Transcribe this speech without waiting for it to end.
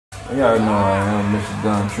You already know I am Mr.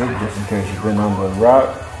 Dontrip, just in case you've been under a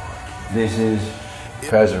rock. This is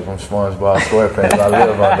Patrick from SpongeBob SquarePants. I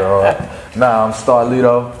live under a rock. Nah, I'm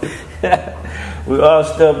Starlito. We all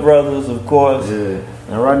step brothers, of course. Yeah.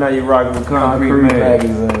 And right now you're rocking with Concrete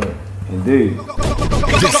Magazine. Indeed.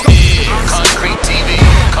 This is Concrete TV.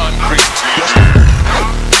 Concrete TV.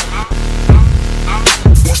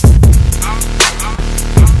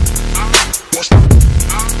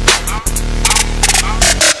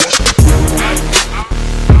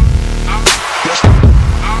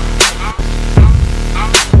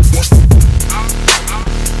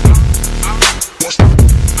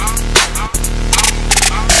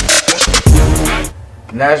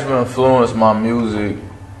 Nashville influenced my music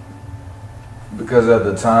because at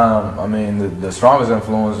the time, I mean, the strongest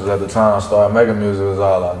influences at the time I started making music was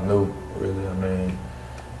all I knew, really. I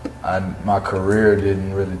mean, my career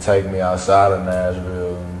didn't really take me outside of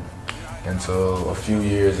Nashville until a few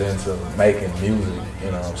years into making music,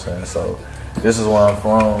 you know what I'm saying? So this is where I'm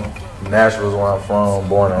from. Nashville is where I'm from,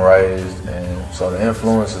 born and raised, and so the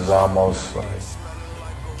influence is almost like,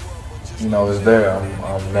 you know, it's there.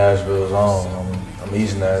 I'm Nashville's own. I'm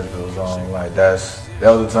East Nashville's own. Like that was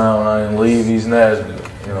the time when I didn't leave East Nashville,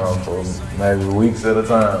 you know, for maybe weeks at a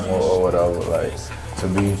time or whatever. Like to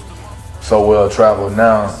be so well traveled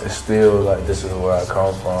now, it's still like this is where I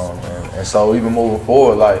come from, and so even moving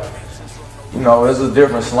forward, like, you know, it's a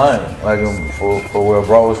different slang. Like for where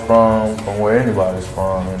bro's from where anybody's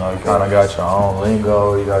from, you know, you kind of got your own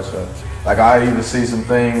lingo. You got your, like, I even see some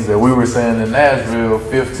things that we were saying in Nashville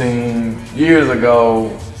 15 years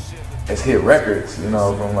ago as hit records, you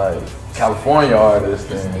know, from like California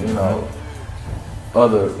artists and, you know,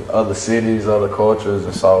 other cities, other cultures.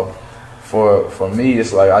 And so for me,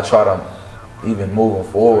 it's like I try to, even moving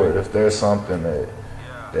forward, if there's something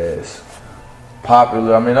that's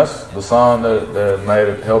popular. I mean, that's the song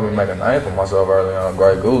that helped me make a name for myself early on,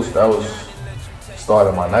 Grey Goose. That was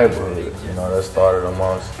started my neighborhood, you know, that started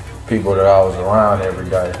amongst people that I was around every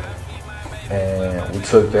day. And we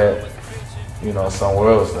took that, you know,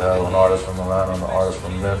 somewhere else to have an artist from Atlanta and an artist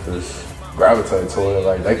from Memphis gravitate to it.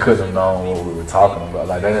 Like, they couldn't have known what we were talking about.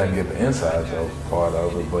 Like, they didn't get the inside joke part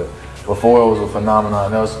of it. But before it was a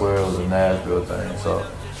phenomenon elsewhere, it was a Nashville thing. So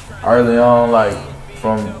early on, like,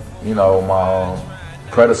 from, you know, my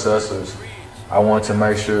predecessors, I wanted to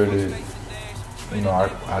make sure that, you know,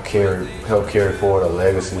 I help carry forward a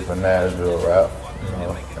legacy for Nashville rap, you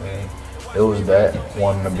know. It was that, I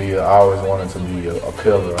always wanted to be a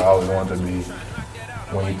pillar. I always wanted to be,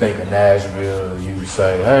 when you think of Nashville, you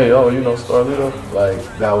say, hey, oh, you know Starlito? Like,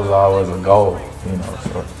 that was always a goal, you know.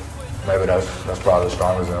 So maybe that's probably the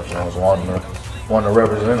strongest influence, wanting to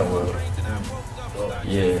represent it with.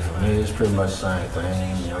 Yeah, for me, it's pretty much the same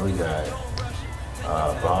thing. You know, we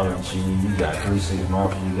got Ball and G, you got 3-6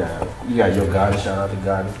 Mafia, you got Yo Gotti, shout out to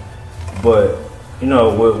Gotti. But, you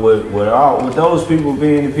know, with those people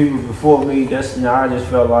being the people before me, that's, you know, I just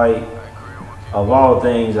felt like, of all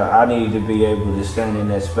things, I needed to be able to stand in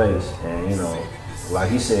that space. And, you know,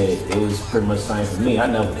 like he said, it was pretty much the same for me. I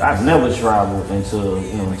never traveled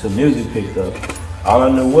until music picked up. All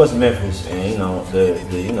I knew was Memphis, and, you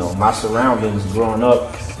know, my surroundings growing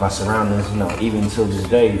up, you know, even to this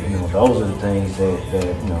day, you know, those are the things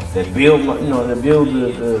that build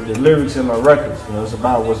the lyrics in my records. You know, it's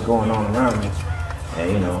about what's going on around me. And,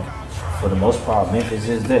 you know, for the most part, Memphis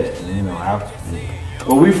is that. And, you know,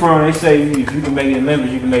 where we from, they say if you can make it in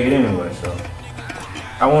Memphis, you can make it anywhere. So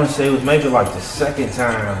I want to say it was maybe like the second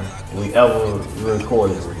time we ever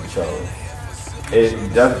recorded with each other.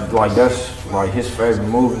 That's like his favorite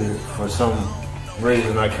movie for some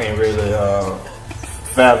reason I can't really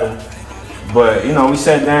fathom. But, you know, we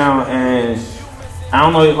sat down and I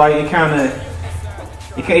don't know, like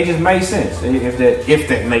it just made sense, if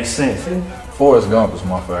that makes sense. Forrest Gump is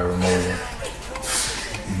my favorite movie,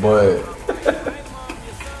 but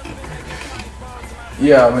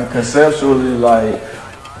yeah, I mean, conceptually, like,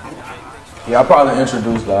 yeah, I probably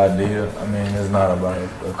introduced the idea. I mean, it's not about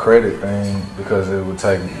a credit thing because it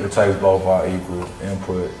takes both our equal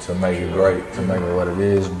input to make it great, to make it what it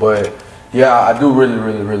is. But yeah, I do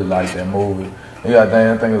really like that movie. Yeah, I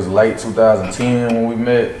think it was late 2010 when we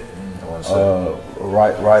met.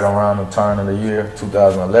 Right around the turn of the year,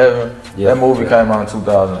 2011. Yeah, that movie came out in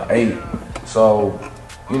 2008. So,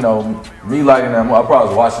 you know, me liking that movie, I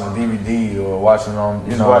probably was watching the DVD or watching on,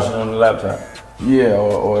 watching on the laptop. Yeah,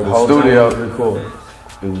 or the studio. Recording.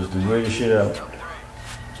 It was the greatest shit ever.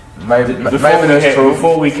 Maybe that's true.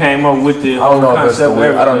 Before we came up with the I don't know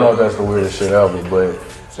if that's the weirdest shit ever, but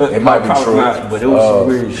it might be true. But it was some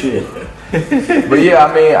weird shit. But yeah,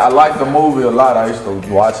 I mean, I like the movie a lot. I used to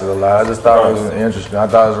watch it a lot. I just thought it was interesting. I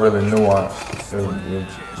thought it was really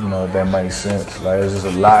nuanced. You know, if that makes sense. Like, there's just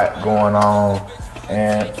a lot going on,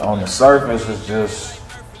 and on the surface, it's just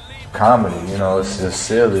comedy. You know, it's just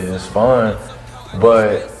silly, it's fun.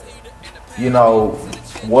 But you know,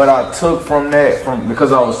 what I took from that,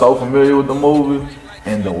 because I was so familiar with the movie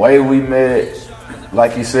and the way we met,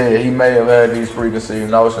 like he said, he may have had these preconceived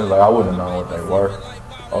notions. Like, I wouldn't know what they were.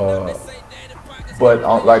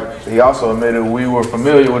 But like he also admitted, we were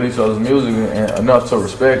familiar with each other's music and enough to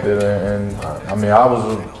respect it. And I mean, I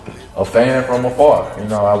was a fan from afar. You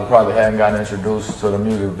know, I probably hadn't gotten introduced to the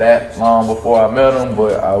music that long before I met him,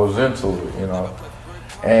 but I was into it. You know,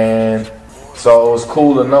 and so it was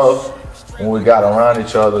cool enough when we got around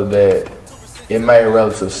each other that it made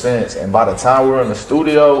relative sense. And by the time we were in the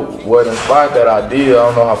studio, what inspired that idea, I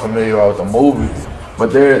don't know how familiar you are with the movie,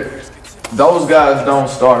 but those guys don't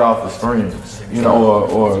start off the strings, you know,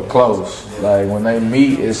 or close. Like, when they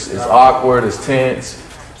meet, it's awkward, it's tense.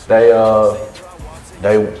 They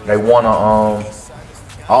want to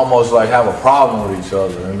almost like have a problem with each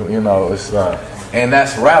other, and you know, it's and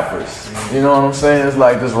that's rappers. You know what I'm saying? It's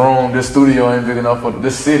like this room, this studio ain't big enough for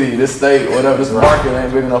this city, this state, whatever, this market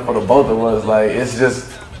ain't big enough for the both of us. Like, it's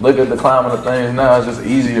just, look at the climate of things now, it's just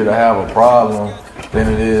easier to have a problem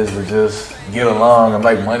than it is to just get along and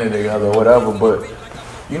make money together or whatever. But,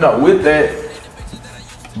 you know, with that,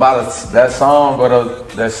 by that song or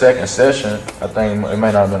that second session, I think it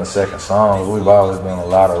may not have been a second song. We've always done a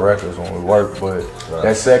lot of records when we work, but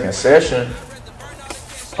that second session,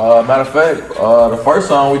 matter of fact, the first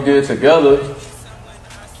song we did together,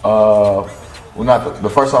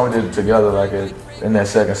 the first song we did together, like in that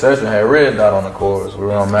second session, had Red Dot on the chorus. We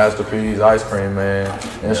were on Masterpiece, Ice Cream Man,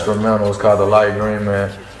 instrumental was called The Light Green Man,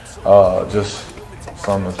 just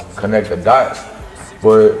something to connect the dots,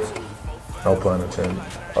 but no pun intended.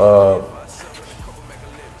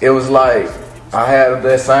 It was like I had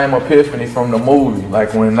that same epiphany from the movie,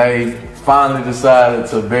 like when they finally decided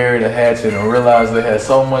to bury the hatchet and realized they had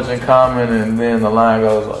so much in common, and then the line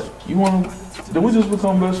goes like, did we just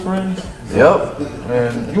become best friends? Yep.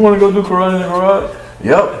 And you want to go do karate in the garage?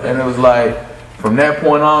 Yep. And it was like, from that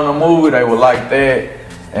point on in the movie, they were like that,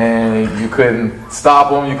 and you couldn't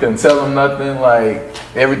stop them, you couldn't tell them nothing. Like,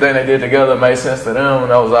 everything they did together made sense to them,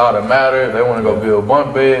 and that was all that mattered. They want to go build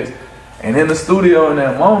bunk beds. And in the studio in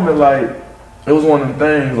that moment, like, it was one of the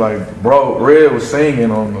things, like, bro, Red was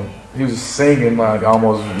singing he was singing like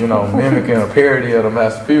almost, you know, mimicking a parody of the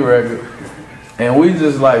Master P record. And we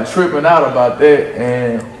just like tripping out about that,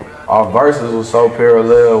 and our verses were so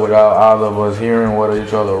parallel without either of us hearing what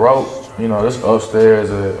each other wrote. You know, this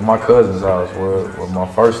upstairs at my cousin's house where my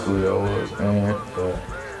first studio was.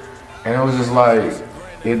 And it was just like,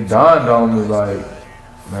 it dawned on me like,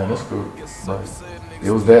 man, this could, like, it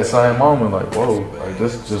was that same moment, like, whoa, like,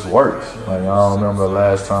 this just works. Like, I don't remember the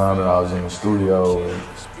last time that I was in the studio.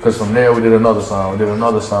 Because from there, we did another song.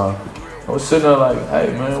 I was sitting there like,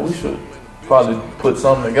 hey, man, we should probably put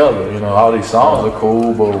something together. You know, all these songs are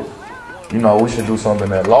cool, but, you know, we should do something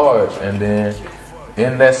that large. And then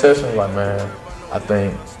in that session, like, man, I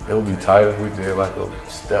think it would be tight if we did like a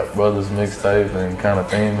Step Brothers mixtape and kind of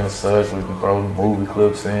theme and such. We can throw movie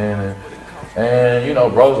clips in. And you know,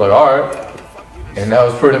 bro was like, all right. And that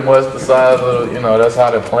was pretty much the size of, you know, that's how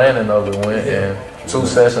the planning of it went. And 2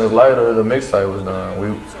 sessions later, the mixtape was done.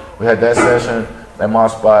 We had that session at my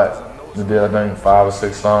spot. We did, I think, 5 or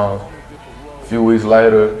 6 songs. A few weeks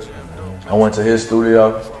later, I went to his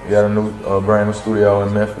studio. He had a brand new studio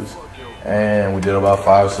in Memphis. And we did about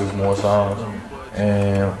 5 or 6 more songs.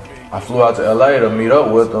 And I flew out to LA to meet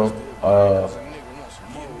up with him.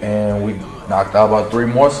 And we knocked out about 3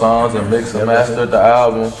 more songs and mixed and mastered the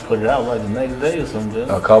album. Put it out like the next day or something.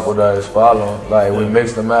 A couple days following. Like, we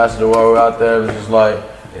mixed and mastered while we were out there. It was just like,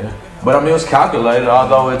 but I mean, it was calculated,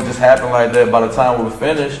 although it just happened like that. By the time we were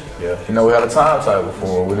finished, you know, we had a timetable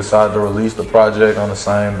for it. We decided to release the project on the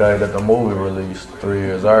same day that the movie released 3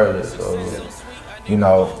 years earlier. So, you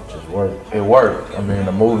know, it worked. I mean,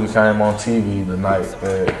 the movie came on TV the night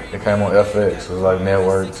that it came on FX. It was like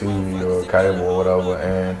network TV or cable or whatever.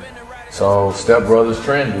 And so Step Brothers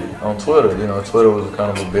trended on Twitter. You know, Twitter was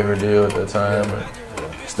kind of a bigger deal at that time. And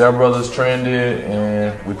Step Brothers trended,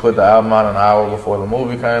 and we put the album out an hour before the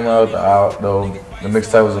movie came out. The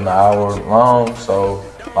mixtape was an hour long. So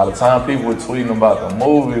by the time people were tweeting about the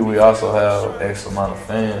movie, we also have X amount of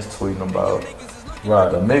fans tweeting about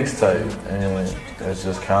the mixtape. And it's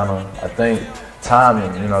just kind of, I think,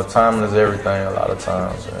 timing. You know, timing is everything a lot of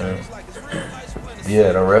times. And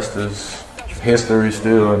yeah, the rest is history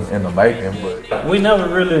still in the making. But we never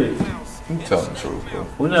really You telling the truth, bro.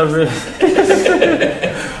 We never really,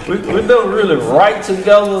 we don't really write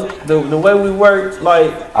together the way we work.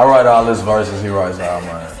 Like I write all his verses, he writes all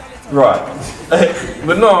mine. right,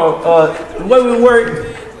 but no, the way we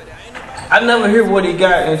work, I never hear what he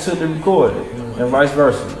got until the recording, and vice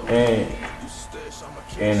versa.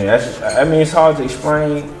 And that's, I mean, it's hard to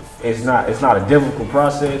explain. It's not a difficult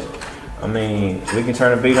process. I mean, we can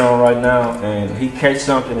turn a beat on right now, and he catch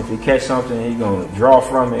something. If he catch something, he gonna draw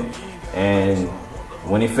from it. And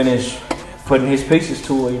when he finish putting his pieces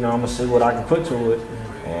to it, you know, I'm gonna see what I can put to it,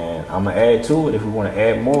 and I'm gonna add to it. If we want to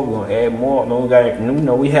add more, we're gonna add more.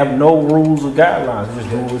 No, we have no rules or guidelines. We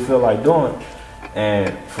just do what we feel like doing.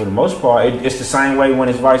 And for the most part, it's the same way when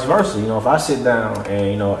it's vice versa. You know, if I sit down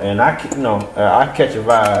and I catch a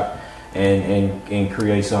vibe and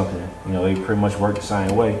create something, you know, it pretty much work the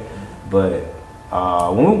same way. But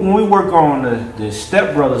when we work on the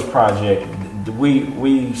Step Brothers project,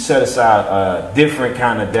 we set aside a different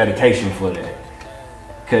kind of dedication for that,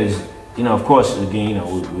 because you know, of course, again, you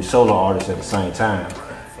know, we solo artists at the same time,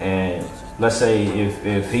 and let's say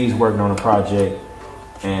if he's working on a project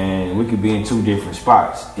and we could be in two different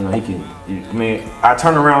spots, you know, I mean, our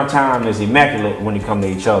turnaround time is immaculate when it comes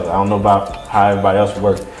to each other. I don't know about how everybody else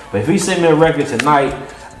works, but if he send me a record tonight,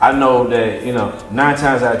 I know that, you know, 9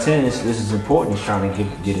 times out of 10, this is important. He's trying to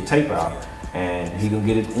get a tape out, and he gonna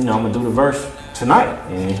get it. You know, I'm gonna do the verse tonight,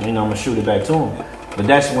 and you know, I'm gonna shoot it back to him. But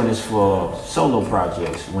that's when it's for solo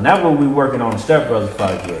projects. Whenever we working on a Step Brothers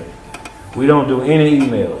project, we don't do any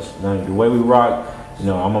emails. Now, the way we rock, you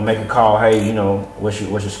know, I'm gonna make a call. Hey, you know, what's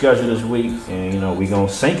your schedule this week? And you know, we gonna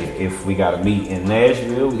sync it. If we gotta meet in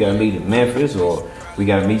Nashville, we gotta meet in Memphis, or we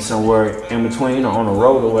gotta meet somewhere in between, you know, on the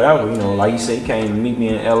road or whatever. You know, like you said, he came meet me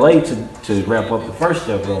in LA to wrap up the first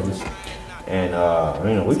Step Brothers. And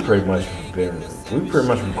you know, we pretty much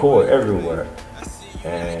record everywhere.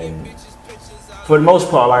 And for the most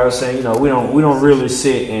part, like I was saying, you know, we don't really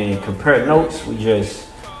sit and compare notes. We just,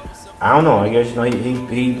 I don't know, I guess, you know,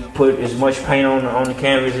 he put as much paint on the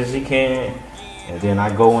canvas as he can, and then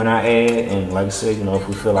I go and I add. And like I said, you know, if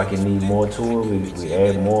we feel like it need more to it, we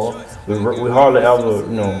add more. We hardly ever,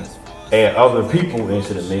 you know, add other people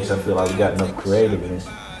into the mix. I feel like we got enough creativeness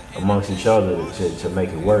amongst each other to make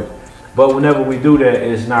it work. But whenever we do that,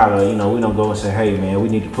 it's not a, you know, we don't go and say, hey man, we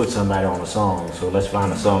need to put somebody on a song, so let's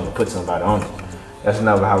find a song to put somebody on it. That's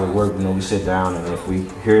never how we work. You know, we sit down, and if we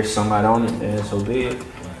hear somebody on it, then so be it.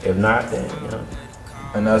 If not, then, you know.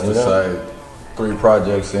 And that's to say, 3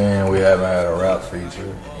 projects in, we haven't had a rap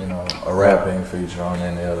feature, you know, a rapping feature on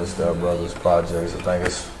any other Step Brothers projects. I think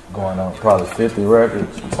it's going on probably 50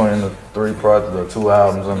 records between the 3 projects, the 2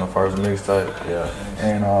 albums and the first mixtape. Yeah.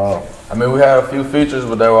 And I mean, we had a few features,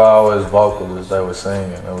 but they were always vocalists. They were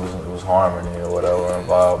singing. It was harmony or whatever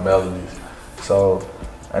involved, melodies. So,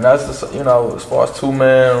 and that's the, you know, as far as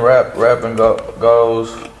 2-man rapping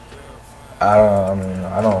goes, I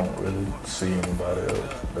don't really see anybody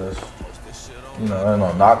else. That's, you know, I ain't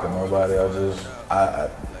no knocking nobody. I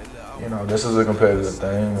you know, this is a competitive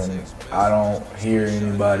thing, and I don't hear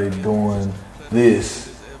anybody doing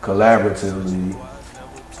this collaboratively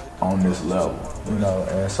on this level, you know.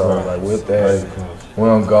 And so, like, with that, we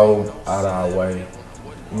don't go out of our way.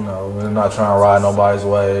 You know, we're not trying to ride nobody's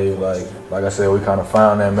wave. Like I said, we kind of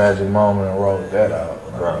found that magic moment and rolled that out.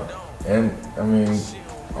 Right. And I mean,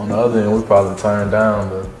 on the other end, we probably turned down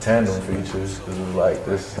the tandem features because it was like,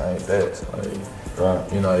 this ain't that. Like,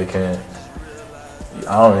 right. You know, you can't.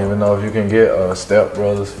 I don't even know if you can get a Step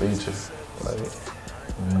Brothers feature. Like,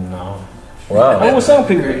 no. Wow. Well, some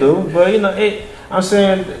people do, but you know, I'm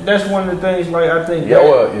saying that's one of the things. Like, I think. Yeah,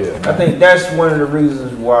 well, yeah. I think that's one of the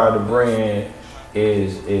reasons why the brand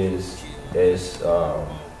is as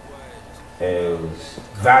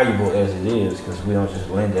valuable as it is, because we don't just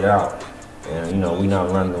lend it out, and you know, we're not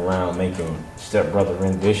running around making Step Brother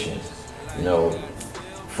renditions. You know,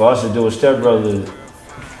 for us to do a Step Brothers,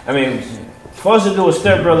 for us to do a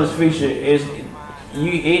Step Brothers feature,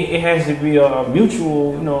 it has to be a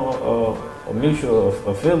mutual, you know, a mutual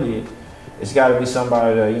affiliate. It's got to be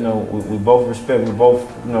somebody that, you know, we both respect, we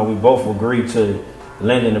both agree to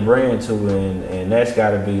lending the brand to, and that's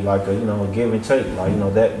got to be like a, you know, a give and take. Like, you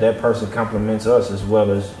know, that person compliments us as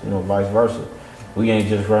well as, you know, vice versa. We ain't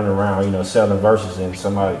just running around, you know, selling verses and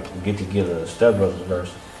somebody get to get a Step Brothers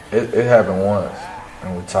verse. It happened once,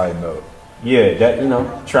 and we tightened up. Yeah, that, you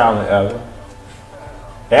know, trial and error.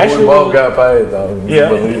 Actually, we both got paid though. Yeah,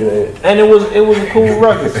 and it was a cool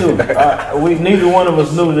record too. Neither one of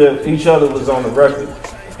us knew that each other was on the record,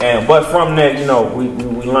 but from that, you know, we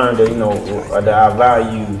learned that, you know, that our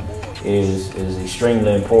value is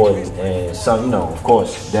extremely important, and some, you know, of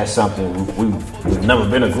course, that's something we've never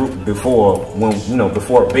been a group before, when, you know,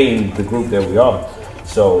 before being the group that we are.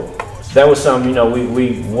 So that was something, you know,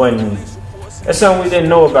 we wasn't, that's something we didn't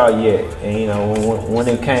know about yet. And you know, when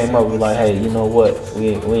it came up, we were like, hey, you know what, we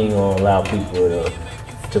ain't gonna allow people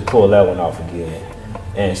to pull that one off again.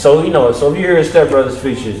 And so, you know, so if you hear Step Brothers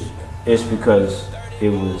featured, it's because it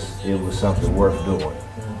was something worth doing.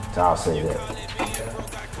 So I'll say that.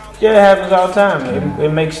 Yeah, it happens all the time, man. It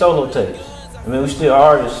makes solo tapes. I mean, we still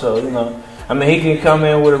artists, so, you know. I mean, he can come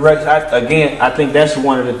in with a record. I think that's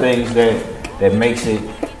one of the things that makes it.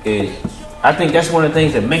 I think that's one of the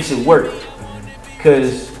things that makes it work.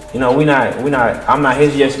 Cause, you know, I'm not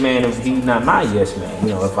his yes man if he's not my yes man.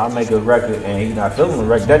 You know, if I make a record and he's not feeling the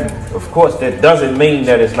record, that, of course, that doesn't mean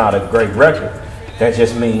that it's not a great record. That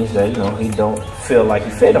just means that, you know, he don't feel like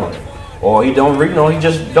he fit on it, or he don't, you know, he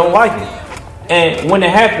just don't like it. And when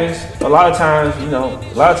it happens, a lot of times, you know,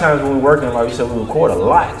 when we're working, like we said, we record a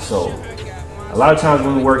lot. So a lot of times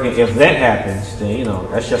when we're working, if that happens, then, you know,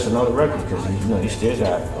 that's just another record, because, you know, you still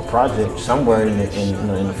got a project somewhere in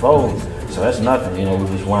the fold. So that's nothing. You know, we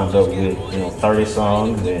just wound up with, you know, 30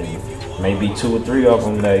 songs and maybe 2 or 3 of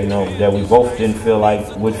them that, you know, that we both didn't feel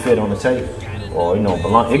like would fit on the tape, or, you know,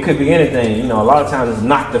 belong. It could be anything. You know, a lot of times it's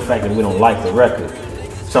not the fact that we don't like the record.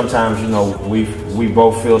 Sometimes, you know, we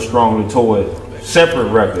both feel strongly toward separate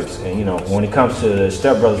records. And, you know, when it comes to the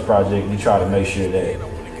Step Brothers project, we try to make sure that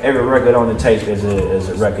every record on the tape is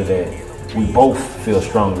a record that we both feel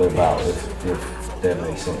strongly about, if that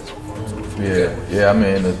makes sense. Yeah. I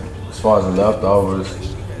mean, as far as the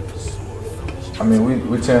leftovers, I mean,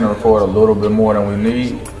 we tend to record a little bit more than we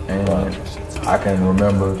need, and I can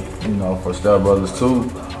remember, you know, for Step Brothers 2,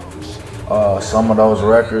 some of those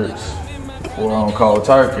records were on Cold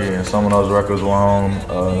Turkey, and some of those records were on.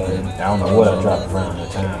 I don't know what I dropped around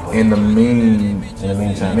that time. In the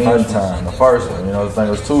meantime, the first one, you know, I think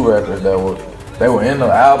it was 2 records that were in the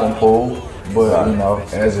album pool, but you know,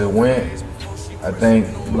 as it went, I think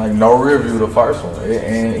like No Review, the first one,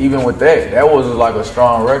 and even with that was like a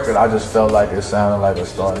strong record. I just felt like it sounded like a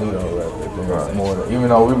Starlito record. Right. More than, even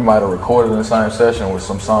though we might have recorded in the same session with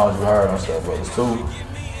some songs you heard on Step Brothers 2,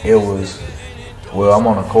 it was, well, I'm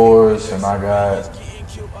on a chorus and I got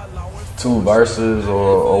 2 verses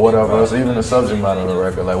or whatever else. Even the subject matter of the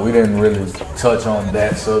record, like we didn't really touch on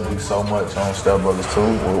that subject so much on Step Brothers 2,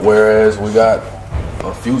 whereas we got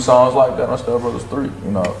a few songs like that on Step Brothers 3,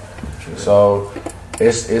 you know. So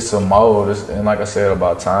it's a mode, and like I said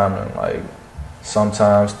about timing, like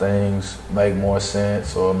sometimes things make more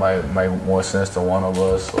sense, or it might make more sense to one of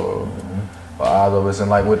us or either of us. And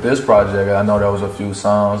like with this project, I know there was a few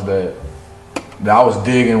songs that I was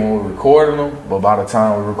digging when we recorded them, but by the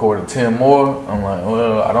time we recorded 10 more, I'm like,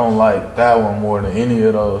 well, I don't like that one more than any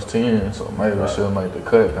of those 10, so maybe I should make the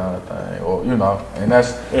cut kind of thing, or, you know. And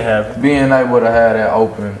that's being able to have that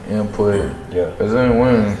open input. Yeah. Because then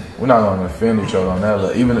we're not going to offend each other on that.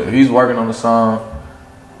 Like, even if he's working on the song,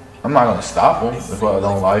 I'm not going to stop him if I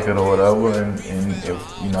don't like it or whatever. And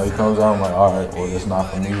if, you know, he comes out, I'm like, all right, well, it's not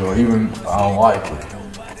for me, or even I don't like it.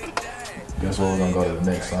 Guess what, we're going to go to the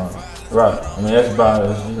next song. Right. I mean, that's about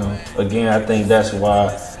it. You know, again, I think that's why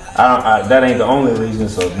that ain't the only reason.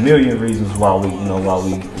 So a million reasons why we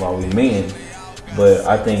men. But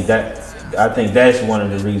I think that's one of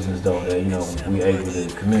the reasons, though, that, you know, we able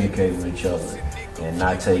to communicate with each other and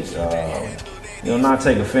not take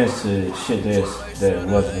offense to shit that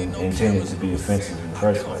wasn't intended to be offensive in the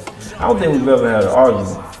first place. I don't think we've ever had an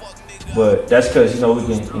argument. But that's because, you know,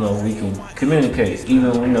 we can communicate.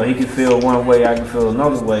 Even, you know, he can feel one way, I can feel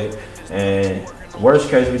another way, and worst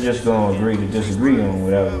case, we're just gonna agree to disagree on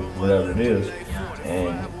whatever it is.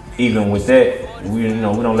 And even with that, we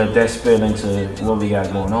don't let that spill into what we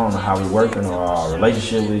got going on, or how we working, or our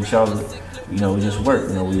relationship with each other. You know, we just work.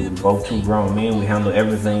 You know, we both 2 grown men. We handle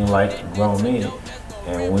everything like grown men.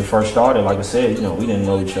 And when we first started, like I said, you know, we didn't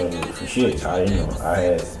know each other for shit.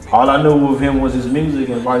 All I knew of him was his music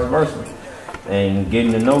and vice versa. And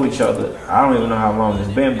getting to know each other, I don't even know how long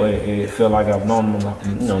it's been, but it felt like I've known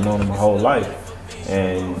him my whole life.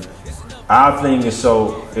 And our thing is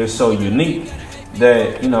so unique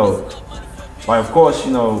that, you know, like, of course,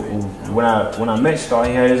 you know, when I met Star,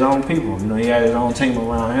 he had his own people. You know, he had his own team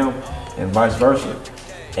around him, and vice versa.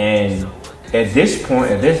 And at this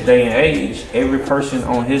point, at this day and age, every person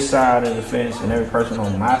on his side of the fence and every person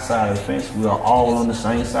on my side of the fence, we are all on the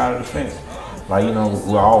same side of the fence. Like, you know,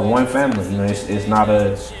 we're all one family. You know, it's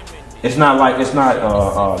not like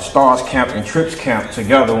Stars Camp and Trips Camp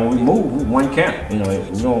together. When we move, we one camp. You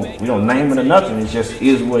know, we don't name it or nothing. It just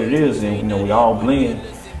is what it is, and, you know, we all blend.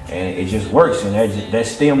 and it just works. And that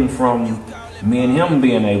stemmed from me and him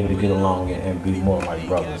being able to get along and be more like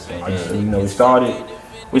brothers. And just, you know,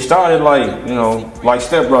 we started like, you know, like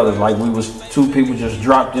stepbrothers. Like we was two people just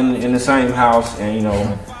dropped in the same house, and you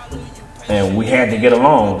know, and we had to get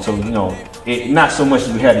along. So you know, it not so much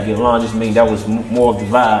that we had to get along, just mean that was more of the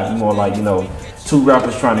vibe, more like, you know, two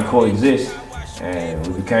rappers trying to coexist, and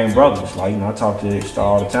we became brothers. Like, you know, I talk to Star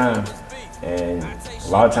all the time, and a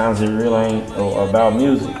lot of times it really ain't about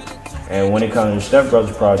music. And when it comes to Step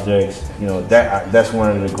Brothers projects, you know, that's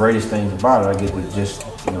one of the greatest things about it. I get to just,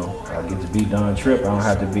 you know, I get to be Dontrip. I don't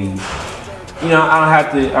have to be, you know,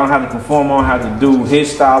 I don't have to perform. I don't have to do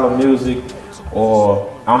his style of music, or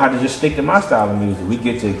I don't have to just stick to my style of music. We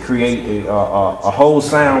get to create a whole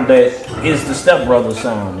sound that is the Step Brothers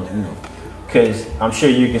sound, you know. Because I'm sure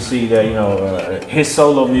you can see that, you know, his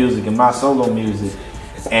solo music and my solo music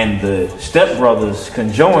and the Step Brothers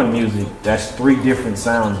conjoined music, that's three different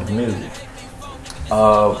sounds of music.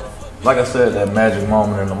 Like I said, that magic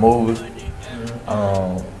moment in the movie,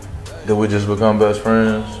 did we just become best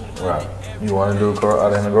friends? Right. You want to do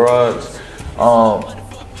Out in the Garage?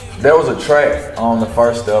 There was a track on the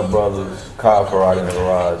first Step Brothers called Out in the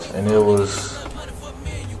Garage, and it was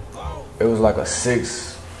like a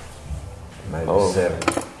 6, maybe 7.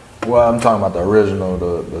 Well, I'm talking about the original,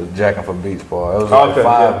 the Jacking for Beats part. It was like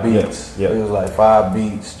 5 beats. Yeah. It was like 5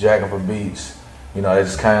 beats, Jacking for Beats. You know, they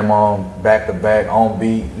just came on back to back on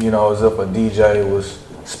beat, you know, as if a DJ was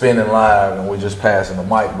spinning live and we just passing the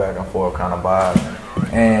mic back and forth kind of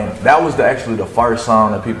vibe. And that was actually the first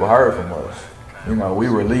song that people heard from us. You know, we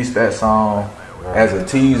released that song as a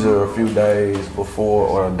teaser a few days before,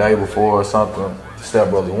 or a day before or something,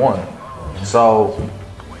 Step Brothers 1. So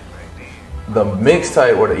the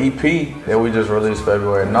mixtape or the EP that we just released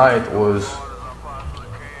February 9th was,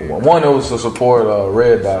 one, it was to support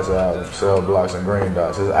Red Dot's album, Cell Blocks and Green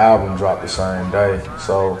Dots. His album dropped the same day.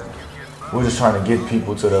 So we're just trying to get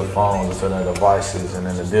people to their phones, to their devices, and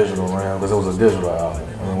in the digital realm, because it was a digital album.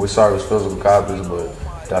 I mean, we service physical copies, but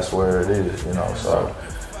that's where it is, you know. So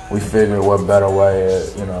we figured what better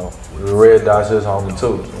way, you know, Red Dot's his homie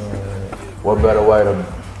too. What better way to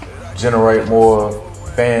generate more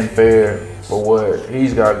fanfare for what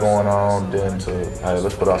he's got going on than to, hey,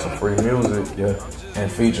 let's put out some free music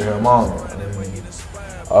and feature him on it.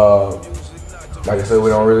 Like I said, we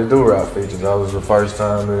don't really do rap features. That was the first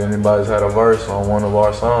time that anybody's had a verse on one of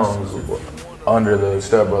our songs under the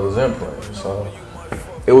Step Brothers imprint. So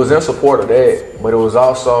it was in support of that, but it was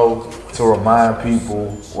also to remind people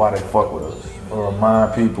why they fuck with us, or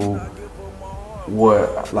remind people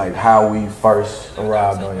what, like, how we first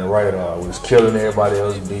arrived on your radar. We was killing everybody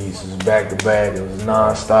else's beats. It was back to back. It was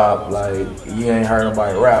non-stop. Like, you ain't heard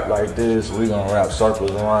nobody rap like this. We gonna rap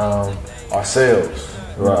circles around ourselves,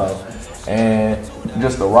 right? And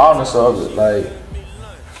just the rawness of it, like,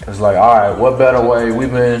 it's like, all right, what better way?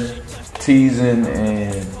 We've been teasing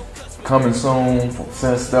and coming soon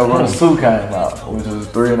since Step Brothers 2 came out, which was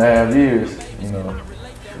 3.5 years, you know.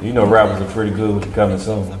 You know, rappers are pretty good with the coming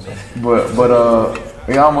soon. So. But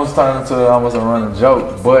it almost turned into almost a running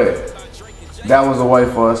joke. But that was a way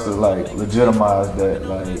for us to, like, legitimize that.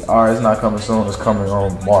 Like, all right, it's not coming soon. It's coming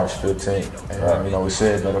on March 15th. And you know, we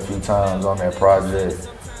said that a few times on that project.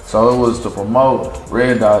 So it was to promote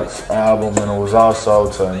Red Dot's album, and it was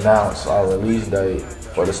also to announce our release date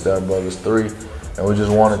for the Step Brothers 3. And we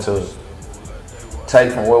just wanted to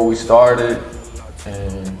take from where we started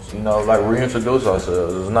and, you know, like, reintroduce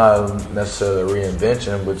ourselves. It's not necessarily a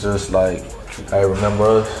reinvention, but just like, hey, remember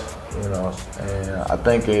us, you know. And I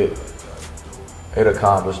think it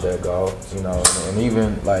accomplished that goal, you know. And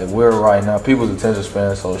even like, we're right now, people's attention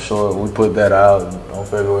span is so short. We put that out on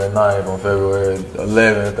February 9th, on February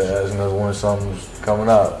 11th, they're asking us when something's coming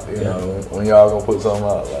out, you know, when y'all gonna put something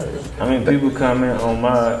out. Like, I mean, people comment on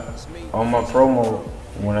my promo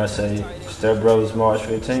when I say Step Brothers March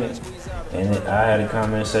 15th. And I had a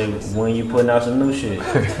comment say, when you putting out some new shit?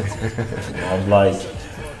 I was like,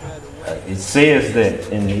 it says that,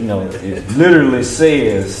 and you know, it literally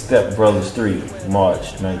says Step Brothers 3,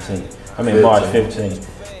 March 19th. I mean, March 15th.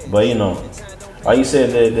 But you know, like you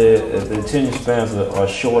said, the attention spans are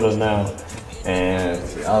shorter now. And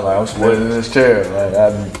I was like, I'm splitting in this chair. Like,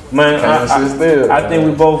 I think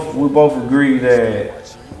we both agree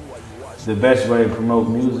that the best way to promote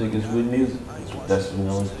music is with music. That's, you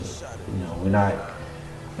know, we're not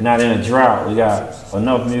in a drought. We got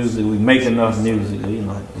enough music. We make enough music. You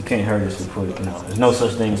know, it can't hurt us to put. You know, there's no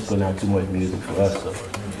such thing as putting out too much music for us. So,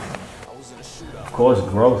 of course,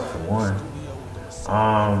 growth for one.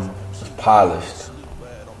 It's polished.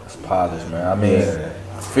 It's polished, man. I mean,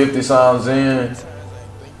 50 songs in,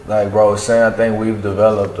 like bro was saying, I think we've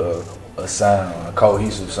developed a sound, a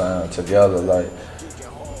cohesive sound together. Like,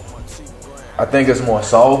 I think it's more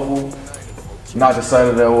soulful. Not to say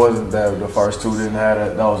that there wasn't, that the first two didn't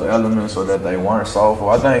have those elements or that they weren't soulful.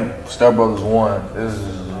 I think Step Brothers 1, this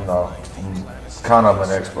is, you know, I'm kind of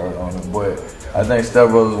an expert on it, but I think Step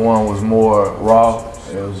Brothers 1 was more raw.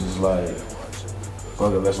 It was just like,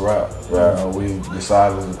 fuck it, let's rap. Right. You know, we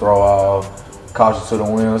decided to throw off Caution to the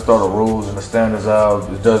Wind, let's throw the rules and the standards out.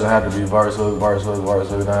 It doesn't have to be verse hook, verse hook, verse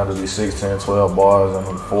hook. It doesn't have to be 6, 10, 12 bars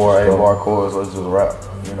and 4 8-bar chords. Let's just rap.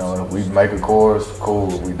 You know, and if we make a chorus,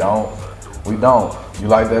 cool. If we don't, we don't. You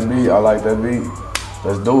like that beat? I like that beat.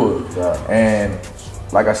 Let's do it. Yeah. And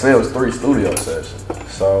like I said, it was 3 studio sessions.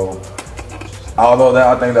 So although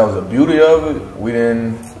I think that was the beauty of it, we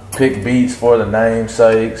didn't pick beats for the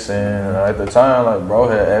namesakes. And at the time, like bro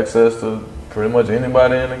had access to pretty much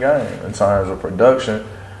anybody in the game in terms of production.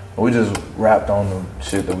 We just rapped on the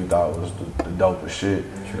shit that we thought was the dopest shit.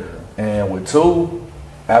 Sure. And with 2,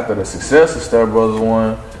 after the success of Step Brothers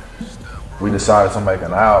 1, we decided to make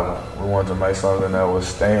an album. We wanted to make something that would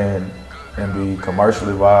stand and be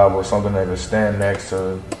commercially viable, something that could stand next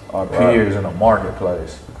to our peers in the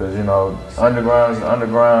marketplace. Because, you know, underground is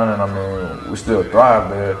underground, and I mean, we still thrive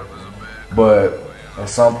there. But at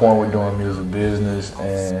some point, we're doing music business,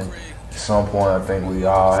 and at some point, I think we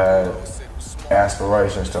all had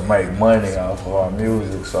aspirations to make money off of our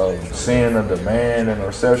music. So seeing the demand and the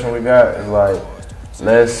reception we got is like,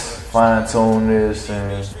 let's fine tune this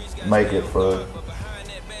and make it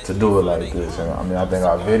to do it like this. And I mean, I think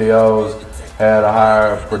our videos had a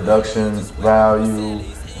higher production value.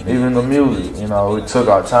 Even the music, you know, we took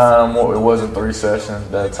our time more. It wasn't 3 sessions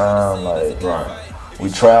that time. Like, we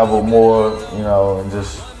traveled more, you know, and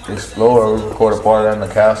just explore. We recorded part of that in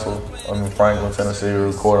the Castle. In Franklin, Tennessee. We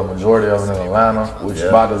recorded a majority of it in Atlanta, which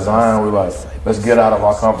by design, we like, let's get out of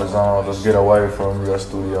our comfort zone. Let's get away from your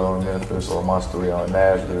studio in Memphis or my studio in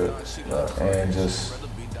Nashville, and just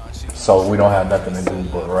so we don't have nothing to do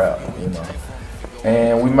but rap, you know.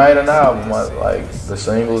 And we made an album. Like the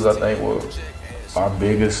singles, I think were our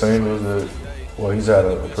biggest singles. Well, he's had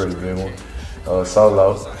a pretty big one,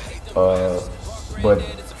 Solo. But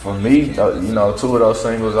for me, you know, 2 of those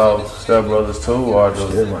singles off Step Brothers 2 are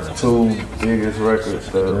the 2 biggest records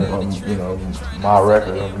that, you know, my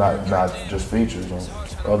record, not just features on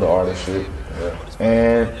other artist shit. Yeah.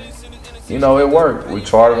 And, you know, it worked. We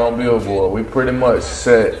charted on Billboard. We pretty much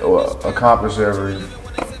set or accomplished every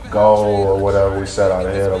goal or whatever we set out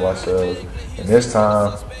ahead of ourselves. And this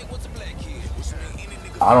time,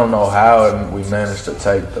 I don't know how we managed to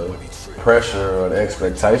take the pressure or the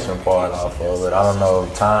expectation part off of it. I don't know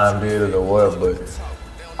if time did it or what, but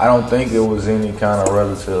I don't think it was any kind of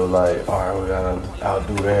relative like, all right, we gotta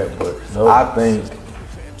outdo that. But I think,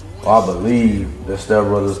 I believe that Step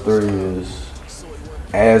Brothers 3 is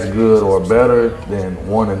as good or better than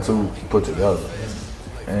 1 and 2 put together.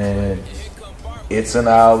 And it's an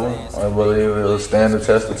album. I believe it'll stand the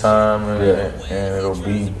test of time, and it'll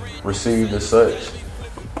be received as such.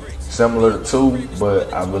 Similar to 2,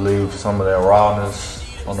 but I believe some of that rawness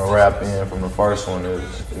on the rap end from the first one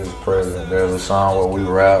is present. There's a song where we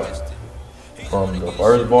rap from the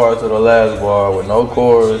first bar to the last bar with no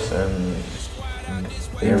chorus, and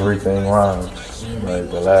everything rhymes. Like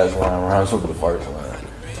the last line rhymes with the first line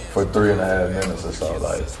for 3.5 minutes or so.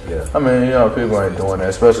 Like, I mean, you know, people ain't doing that,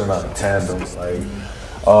 especially not in tandem. Like,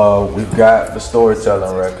 we've got the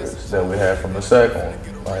storytelling records that we had from the second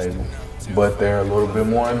one. Like, but they're a little bit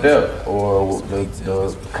more in depth, or the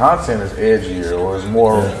content is edgier, or it's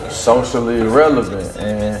more socially relevant.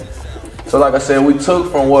 And so, like I said, we took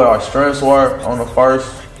from what our strengths were on the first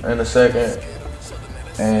and the second,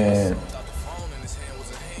 and,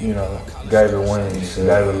 you know, gave it wings,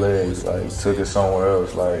 gave it legs, like took it somewhere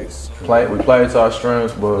else. Like we played to our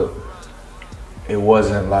strengths, but it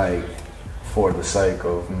wasn't like for the sake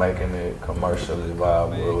of making it commercially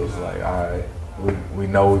viable. It was like, all right, we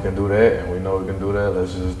know we can do that, and we know we can do that.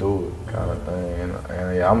 Let's just do it, kind of thing.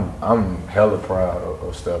 And yeah, I'm hella proud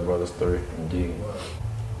of Step Brothers 3. Indeed.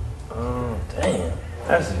 Damn,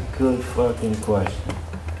 that's a good fucking question.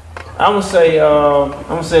 I'm gonna say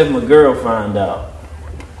if my girl find out,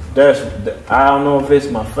 I don't know if it's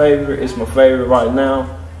my favorite. It's my favorite right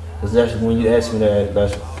now, because that's when you ask me that.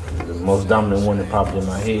 That's the most dominant one that popped in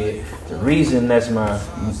my head. The reason that's my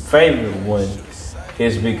favorite one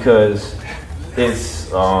is because it's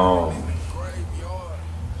let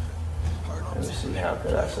me see, how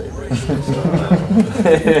could I say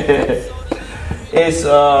this?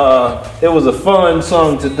 It was a fun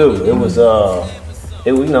song to do.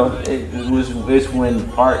 It's when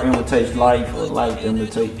art imitates life, or life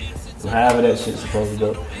imitates however that shit's supposed to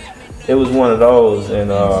go. It was one of those, and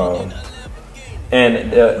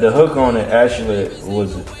the hook on it actually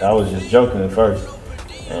was, I was just joking at first,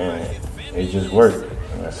 and it just worked.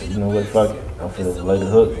 And I said, you know what, fuck it, I'm finna play the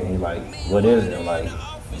hook. And he like, what is it? I'm like,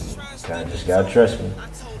 kind of just gotta trust me.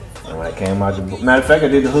 And when I came out the book, matter of fact, I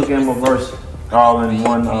did the hook and my verse all in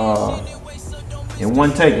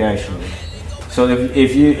one take actually. So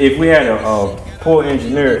if we had a poor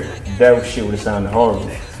engineer, that shit would have sounded horrible,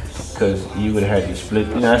 because you would have had to split.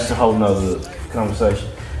 You know, that's a whole nother conversation.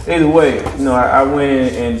 Either way, you know, I went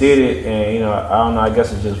in and did it, and you know, I don't know, I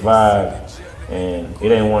guess it just vibed, and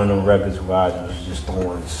it ain't one of them records vibes. It was just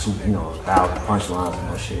throwing super, you know, 1,000 punchlines and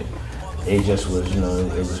no shit. It just was, you know,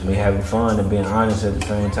 it was me having fun and being honest at the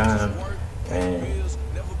same time, and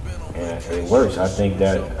it works. I think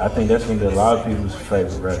that's gonna be a lot of people's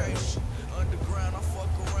favorite record.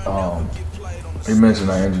 You mentioned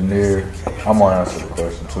the engineer. I'm gonna answer the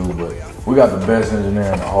question too, but we got the best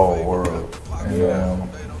engineer in the whole world. And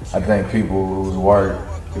I think people whose work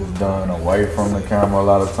is done away from the camera a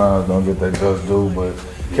lot of times don't get their just due. But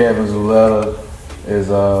Kevin Zuleta is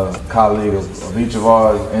a colleague of each of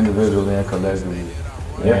ours individually and collectively.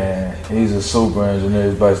 Yeah. And he's a super engineer.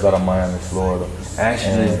 He's based out of Miami, Florida.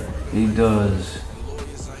 Actually, he does.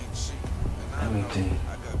 Let me think.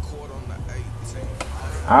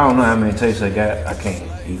 I don't know how many tapes I got. I can't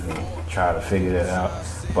even try to figure that out.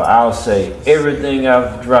 But I'll say everything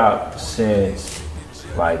I've dropped since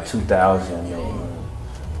like 2000,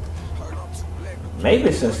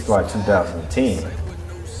 maybe since like 2010.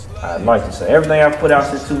 I'd like to say everything I've put out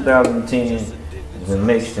since 2010 has been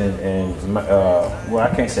mixed and well,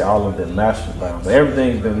 I can't say all of them mastered by him, but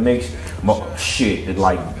everything's been mixed. Shit,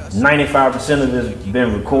 like 95% of it's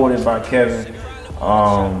been recorded by Kevin.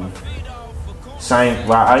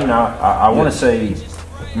 I want to say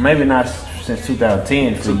maybe not since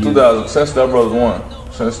 2010. Since 2000, since Step Brothers 1.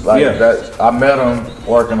 Since that, I met him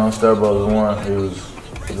working on Step Brothers 1. He was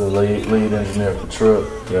the lead engineer for Trip.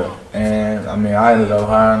 Yeah. And I mean, I ended up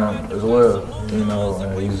hiring him as well. You know,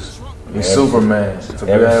 and he's Superman.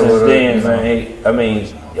 Ever since then, man. I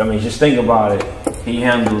mean, just think about it. He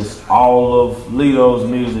handles all of Lito's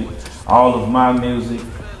music, all of my music,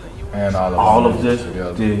 and all of this,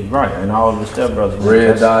 right, and all of the Step Brothers.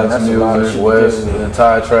 Red Dot's music, West, the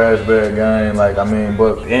entire Trash Bag game, like I mean,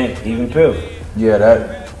 but and even Pip. Yeah,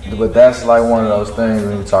 but that's like one of those things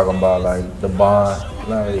when you're talking about like the bond,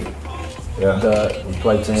 like we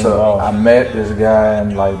play team so ball. I met this guy,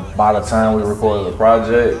 and like by the time we recorded the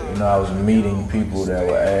project, you know, I was meeting people that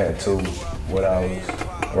would add to what I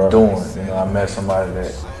was doing. You know, I met somebody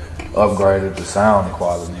that upgraded the sound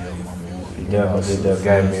quality of my music. That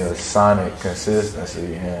gave me a sonic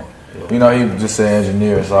consistency, and you know, he was just an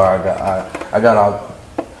engineer. So I got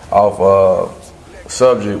off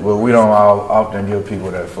subject, but we don't often give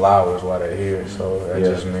people that flowers while they're here, so that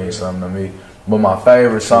just means something to me. But my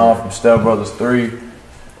favorite song from Step Brothers 3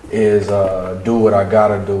 is Do What I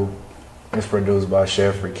Gotta Do. It's produced by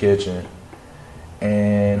Chefry Kitchen,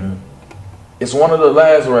 and it's one of the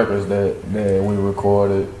last records that we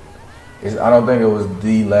recorded. I don't think it was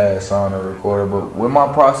the last song I recorded, but with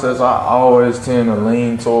my process, I always tend to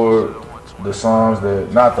lean toward the songs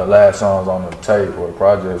that, not the last songs on the tape or the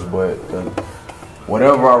projects, but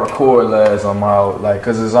whatever I record last on my, like,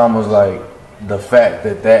 cause it's almost like the fact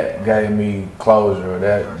that gave me closure,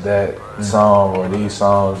 that song or these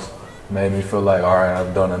songs made me feel like, all right,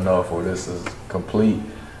 I've done enough, or this is complete.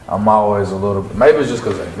 I'm always a little, maybe it's just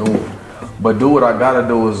cause I knew it, but Do What I Gotta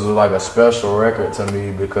Do is like a special record to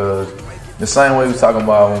me, because the same way we was talking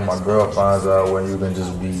about when my girl finds out, where you can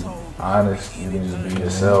just be honest, you can just be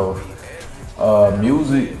yourself.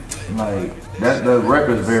 Music, like, the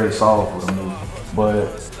record's very soulful to me, but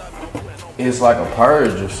it's like a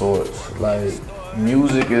purge of sorts. Like,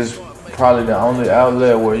 music is probably the only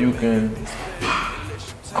outlet where you can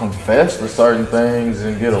confess to certain things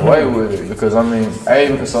and get away with it. Because I mean,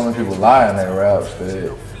 because so many people lie in their raps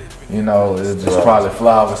that, you know, it just probably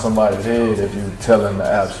fly over somebody's head if you're telling the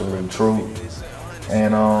absolute truth.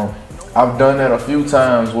 And I've done that a few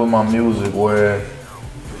times with my music where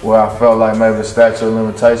I felt like maybe the statute of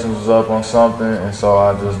limitations was up on something, and so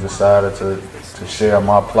I just decided to share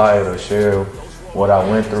my plight or share what I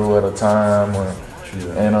went through at a time,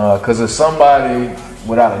 and because it's somebody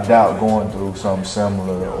without a doubt going through something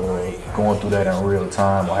similar or going through that in real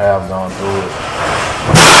time or have gone through it.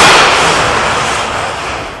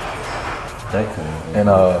 And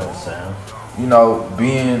you know,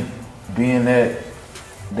 being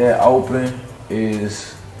that open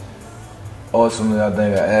is ultimately, I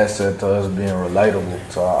think, an asset to us being relatable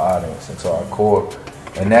to our audience and to our core.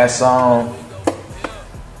 And that song,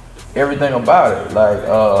 everything about it. Like,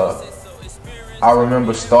 I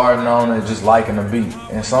remember starting on it just liking the beat.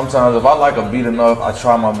 And sometimes if I like a beat enough, I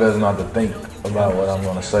try my best not to think about what I'm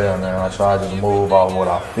gonna say on there. I try to just move off what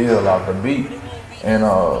I feel off the beat. And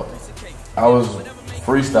I was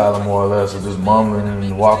freestyling more or less, or just mumbling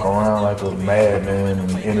and walking around like a madman,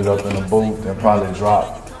 and ended up in the booth and probably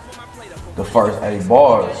dropped the first 8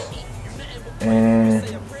 bars. And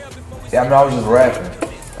yeah, I mean, I was just rapping.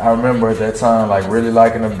 I remember at that time like really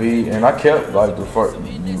liking the beat, and I kept like the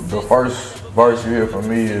first verse you hear from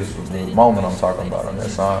me is the moment I'm talking about on that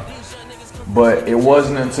song. But it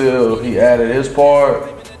wasn't until he added his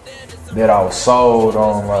part that I was sold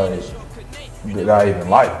on, like, that I even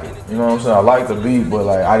liked it. You know what I'm saying? I liked the beat, but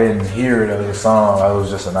like I didn't hear it as a song. It was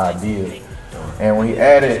just an idea. And when he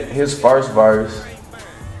added his first verse,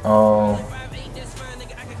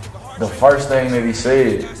 the first thing that he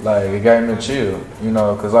said, like, it gave me a chill, you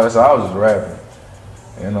know, because like I said, I was just rapping.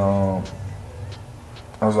 And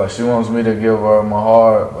I was like, she wants me to give her my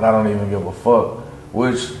heart, but I don't even give a fuck,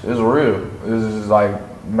 which is real. This is like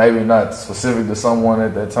maybe not specific to someone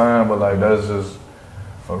at that time, but like that's just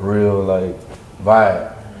a real like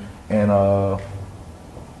vibe. And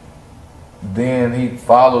then he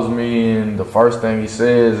follows me, and the first thing he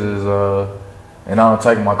says is, and I don't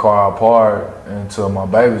take my car apart until my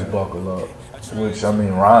babies buckle up, which I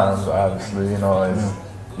mean rhymes, obviously, you know, as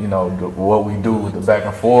you know what we do with the back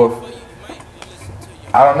and forth.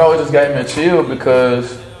 I don't know, it just gave me a chill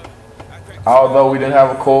because although we didn't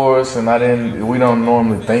have a chorus and we don't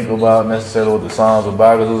normally think about necessarily what the song's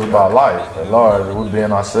about, because it was about life at large. We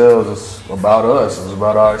being ourselves, it's about us, it's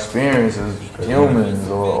about our experiences as humans,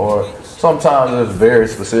 or sometimes it's very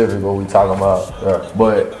specific what we talking about. Right.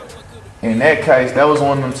 But in that case, that was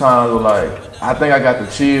one of them times where like, I think I got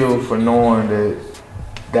the chill for knowing that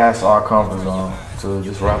that's our comfort zone, to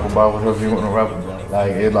just rap about whatever you want to rap about.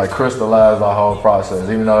 Like, it like crystallized our whole process,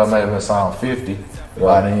 even though it may have been sound 50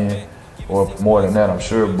 by then, or more than that, I'm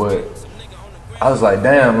sure. But I was like,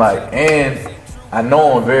 damn, like, and I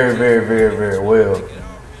know him very, very, very, very well.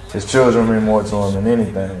 His children mean more to him than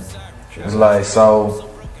anything. It's like, so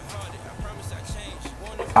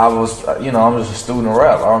I was, you know, I'm just a student of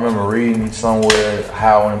rap. I remember reading somewhere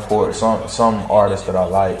how important some artists that I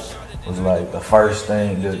like was like the first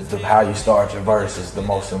thing, how you start your verse is the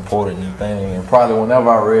most important thing. And probably whenever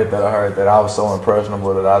I read that, I heard that, I was so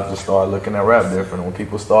impressionable that I just started looking at rap different. When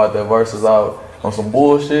people start their verses out on some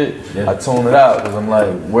bullshit, I tune it out, because I'm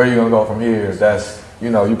like, where are you gonna go from here? That's, you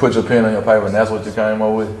know, you put your pen on your paper and that's what you came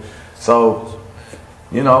up with. So,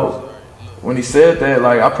 you know, when he said that,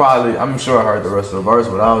 like, I'm sure I heard the rest of the verse,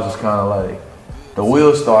 but I was just kind of like, the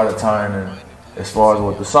wheels started turning as far as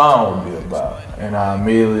what the song would be about. And I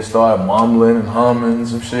immediately started mumbling and humming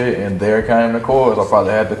some shit, and there came the chorus. I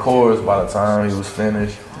probably had the chorus by the time he was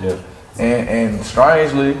finished. Yeah. And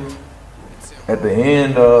strangely, at the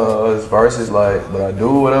end of his verse, it's like, but I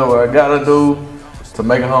do whatever I gotta do to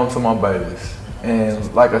make it home to my babies.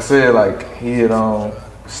 And like I said, like, he had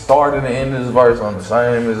started and ended his verse on the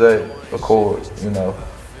same exact chord, you know,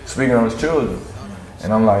 speaking of his children.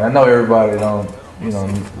 And I'm like, I know everybody don't, you know,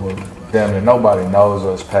 well, damn it, nobody knows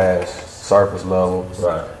us past surface level.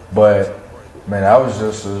 Right. But man, I was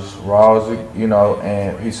just as raw as, you know,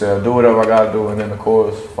 and he said, do whatever I gotta do, and then the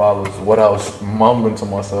chorus follows. What I was mumbling to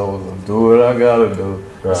myself was, do what I gotta do.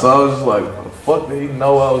 Right. So I was just like, what the fuck did he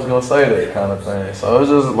know I was gonna say that kind of thing? So it was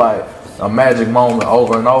just like a magic moment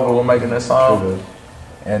over and over with making that song. Mm-hmm.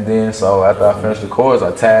 And then, so after I finished the chorus,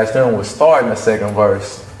 I tasked him with starting the second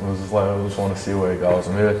verse. It was just like, I just want to see where it goes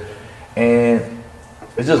from here. And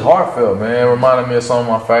it's just heartfelt, man. It reminded me of some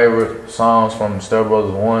of my favorite songs from Step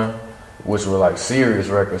Brothers 1, which were like serious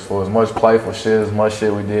records for as much playful shit, as much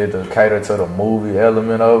shit we did to cater to the movie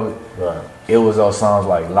element of it. Right. It was those songs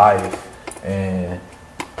like Life and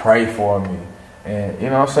Pray For Me. And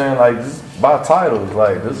you know what I'm saying? Like, this by titles,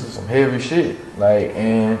 like, this is some heavy shit. Like,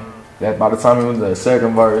 and that by the time it was the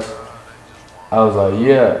second verse, I was like,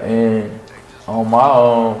 yeah. And on my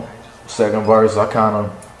own second verse, I kind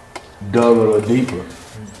of dug a little deeper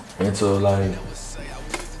into like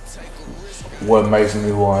what makes me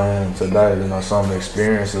who I am today. You know, some of the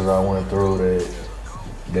experiences I went through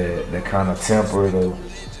that kind of temper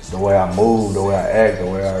the way I move, the way I act, the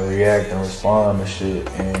way I react and respond to shit.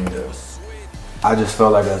 And I just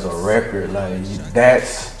felt like as a record, like,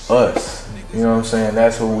 that's us. You know what I'm saying?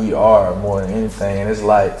 That's who we are more than anything. And it's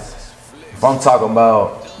like, if I'm talking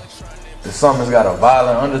about if something's got a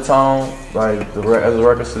violent undertone, like as the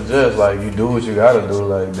record suggests, like, you do what you gotta do,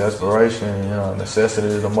 like desperation, you know, necessity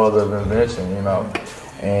is the mother of invention, you know.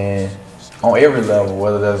 And on every level,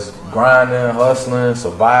 whether that's grinding, hustling,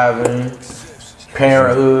 surviving,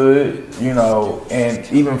 parenthood, you know, and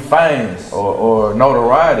even fame or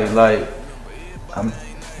notoriety. Like, I'm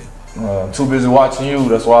too busy watching you.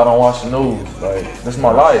 That's why I don't watch the news. Like, that's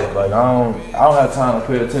my life. Like, I don't have time to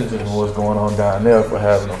pay attention to what's going on down there for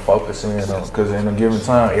having to focus in on. Because in a given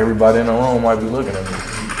time, everybody in the room might be looking at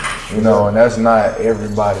me. You know, and that's not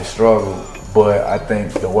everybody's struggle. But I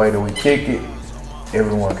think the way that we kick it,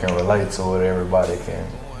 everyone can relate to it. Everybody can,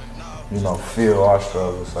 you know, feel our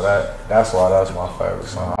struggle. So that's why that's my favorite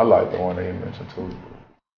song. I like the one that you mentioned too.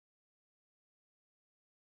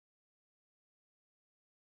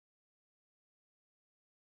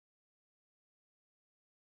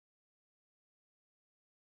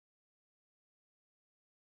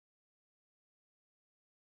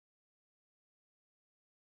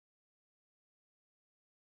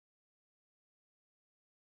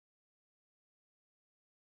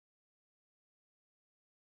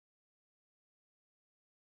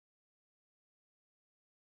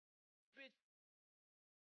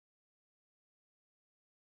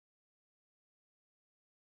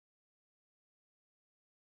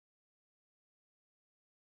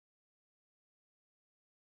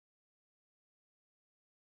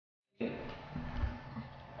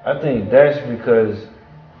 I think that's because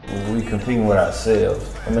we competing with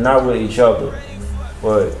ourselves. I mean, not with each other,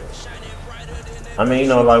 but I mean, you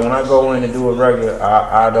know, like when I go in to do a record,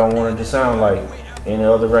 I don't want it to sound like any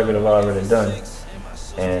other record I've already done,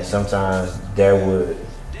 and sometimes that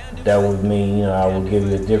would mean, you know, I will give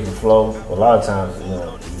you a different flow. A lot of times, you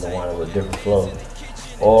know, you don't want it with a different flow,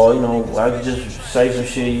 or you know, I could just say some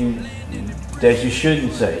shit that you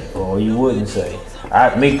shouldn't say or you wouldn't say.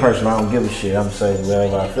 Me personally, I don't give a shit. I'm saying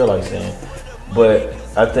whatever I feel like saying. But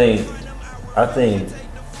I think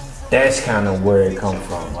that's kind of where it comes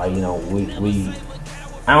from. Like, you know, we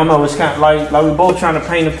I don't know. It's kind of like we both trying to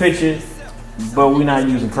paint a picture, but we're not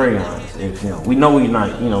using crayons. If, you know, we know we're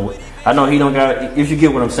not. You know, I know he don't got. If you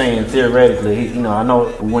get what I'm saying, theoretically, you know, I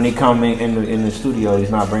know when he come in the studio,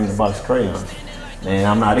 he's not bringing a box of crayons, and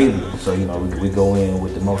I'm not either. So you know, we go in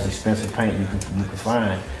with the most expensive paint you can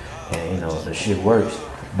find. And you know, the shit works.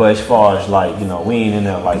 But as far as like, you know, we ain't in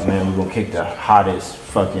there like, man, we gonna kick the hottest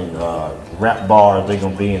fucking rap bars they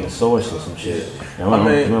gonna be in the source or some shit. And I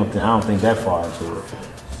don't think that far into it.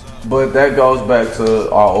 But that goes back to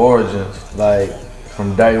our origins. Like,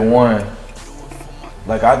 from day one,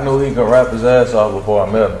 like I knew he could rap his ass off before I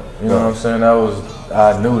met him. You know what I'm saying?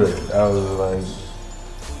 I knew that.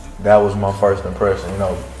 That was my first impression. You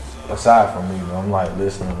know, aside from me, I'm like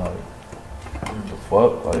listening like, what the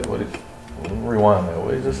fuck? Like, rewind that.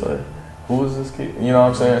 What did you just say? Who is this kid? You know what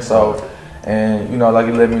I'm saying? So, and, you know, like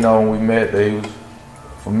he let me know when we met that he was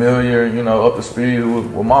familiar, you know, up to speed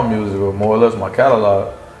with my music, or more or less my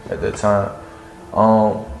catalog at that time.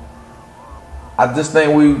 I just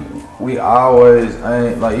think we always,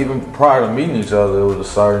 like, even prior to meeting each other, it was a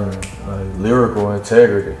certain like lyrical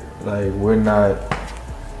integrity. Like, we're not,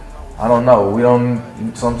 I don't know, we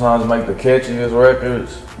don't sometimes make the catchiest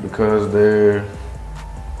records because they're,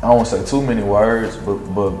 I don't want to say too many words,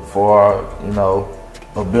 but for our, you know,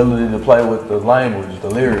 ability to play with the language, the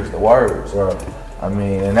lyrics, the words. Right. I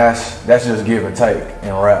mean, and that's just give and take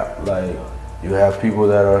in rap. Like, you have people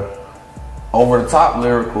that are over the top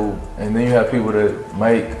lyrical, and then you have people that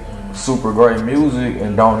make super great music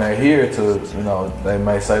and don't adhere to, you know, they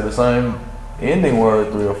may say the same ending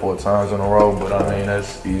word 3 or 4 times in a row, but I mean,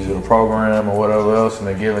 that's easy to program or whatever else, and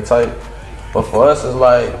they give and take. But for us, it's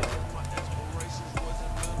like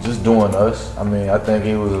just doing us. I mean, I think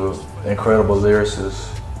he was an incredible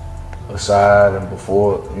lyricist aside and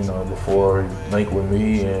before he linked with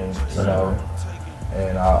me, and you know,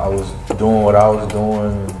 and I was doing what I was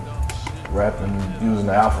doing, rapping using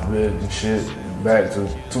the alphabet and shit back to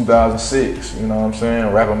 2006. You know what I'm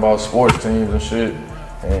saying? Rapping about sports teams and shit,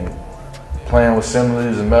 and playing with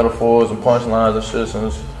similes and metaphors and punchlines and shit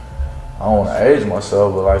since, I don't want to age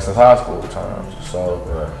myself, but like since high school times. So,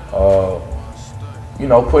 you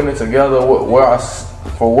know, putting it together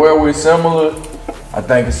for where we're similar, I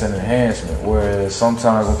think it's an enhancement. Whereas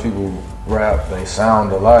sometimes when people rap, they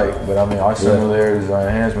sound alike, but I mean, our similarities are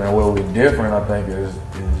enhancement, and where we're different, I think is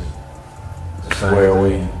where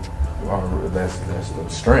we are. That's the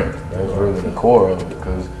strength. That's really the core of it,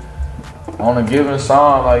 because on a given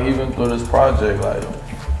song, like even through this project, like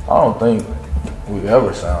I don't think we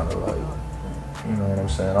ever sounded like, you know what I'm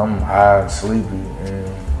saying? I'm high and sleepy, and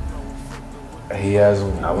he has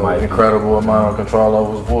an incredible amount of control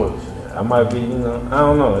over his voice. I might be, you know, I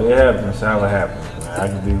don't know. It happens how it happens. I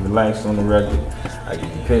can be relaxed on the record. I can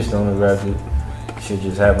be pissed on the record. Shit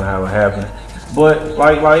just happen how it happened. But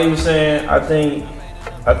like you were saying, I think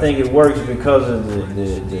it works because of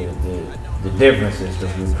the differences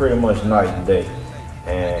because we're pretty much night and day.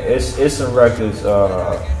 And it's some records,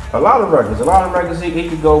 a lot of records he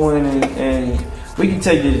could go in and we can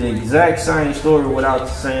take the exact same story without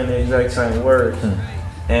saying the exact same words,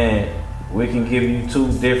 and we can give you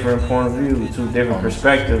two different point of view, two different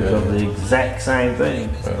perspectives of the exact same thing.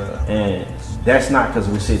 And that's not because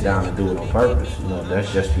we sit down and do it on purpose. You know,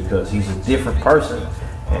 that's just because he's a different person.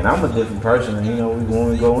 And I'm a different person, and you know, when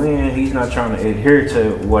we go in, he's not trying to adhere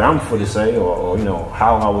to what I'm for to say or you know,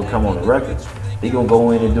 how I would come on the record. He gonna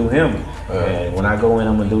go in and do him. And when I go in,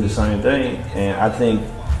 I'm gonna do the same thing. And I think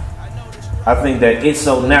that it's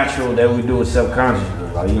so natural that we do it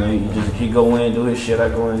subconsciously. Like, you know, he go in, do his shit, I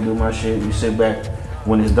go in and do my shit. We sit back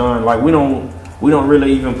when it's done. Like we don't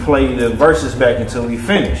really even play the verses back until we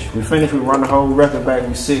finish. We run the whole record back,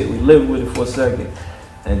 we sit, we live with it for a second,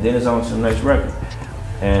 and then it's on to the next record.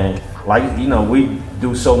 And like, you know, we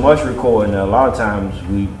do so much recording that a lot of times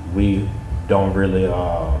we don't really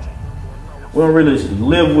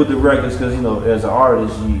live with the records because, you know, as an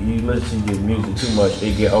artist, you listen to your music too much,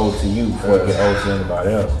 it get old to you before it get old to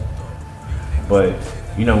anybody else. But,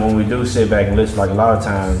 you know, when we do sit back and listen, like a lot of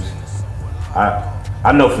times,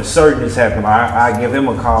 I know for certain it's happened. I give him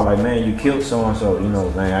a call like, man, you killed so-and-so, you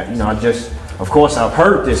know, man. Of course I've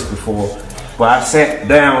heard this before, but I sat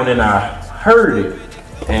down and I heard it.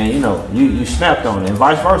 And you know, you snapped on it, and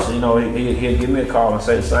vice versa. You know, he'll give me a call and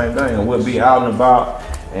say the same thing, and we'll be out and about,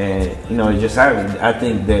 and you know, it just happens. I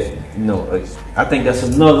think that, you know, I think that's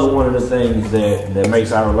another one of the things that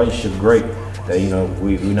makes our relationship great. That, you know,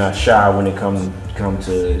 we're not shy when it come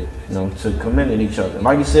to, you know, to commending each other.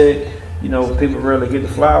 Like you said, you know, people rarely get the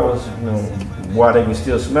flowers, you know, while they can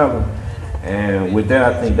still smell them. And with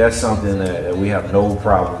that, I think that's something that we have no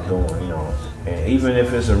problem doing. You know, and even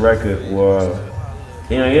if it's a record where,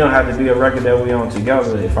 you know, you don't have to be a record that we on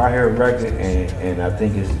together. If I hear a record and I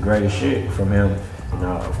think it's the greatest shit from him, you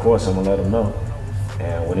know, of course I'm gonna let him know.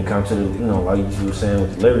 And when it comes to the, you know, like you were saying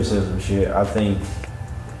with the lyricism shit, I think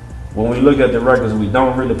when we look at the records, we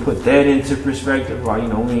don't really put that into perspective. Like, you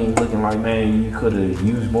know, we ain't looking like, man, you could have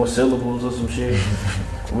used more syllables or some shit.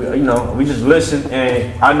 You know, we just listen,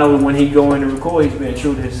 and I know when he go in to record, he's being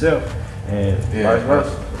true to himself, and vice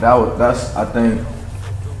versa. That's I think,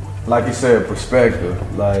 like you said,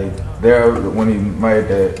 perspective. Like there, when he made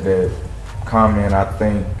that comment, I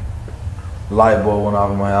think light bulb went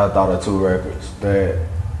off in my head. I thought of two records that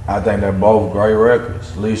I think they're both great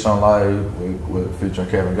records. Leash on Life with featuring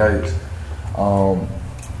Kevin Gates.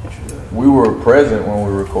 We were present when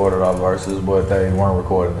we recorded our verses, but they weren't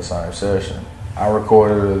recorded in the same session. I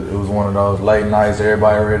recorded it was one of those late nights,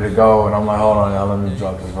 everybody ready to go, and I'm like, hold on, now let me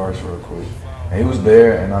drop this verse real quick. And he was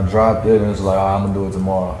there, and I dropped it, and it was like, I'm gonna do it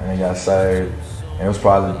tomorrow. And it got saved. And it was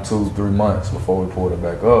probably 2-3 months before we pulled it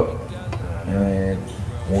back up. And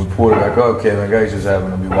when we pulled it back up, Kevin Gates just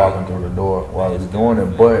happened to be walking through the door while he was doing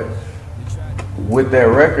it. But with that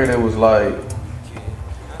record, it was like,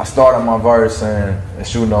 I started my verse saying, they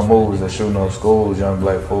shooting up movies, they shooting up schools, young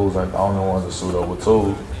black fools ain't the only ones that shoot up with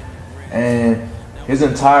tools. And his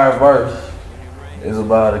entire verse is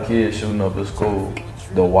about a kid shooting up his school.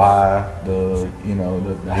 The why, the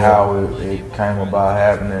how it came about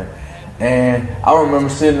happening. And I remember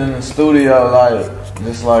sitting in the studio like,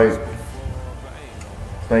 just like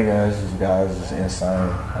thinking this guy is just insane.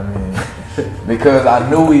 I mean, because I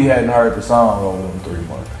knew he hadn't heard the song over them 3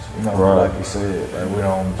 months. You know, right. Like you said, like we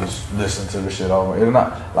don't just listen to the shit over. It's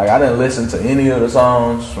not like I didn't listen to any of the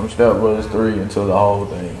songs from Step Brothers 3 until the whole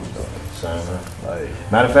thing was done. Same,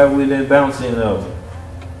 like, matter of fact, we didn't bounce any of them.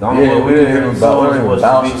 Yeah, we didn't even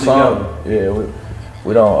bounce the song. Yeah,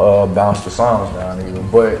 we don't bounce the songs down either.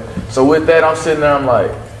 But so with that, I'm sitting there, I'm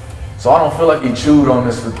like, so I don't feel like he chewed on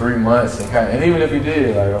this for 3 months, and even if he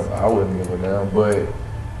did, like I wouldn't give a damn. But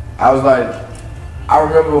I was like, I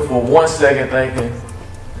remember for 1 second thinking,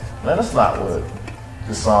 man, that's not what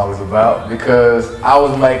this song is about, because I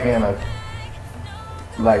was making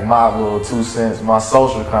my little 2 cents, my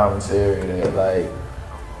social commentary that like.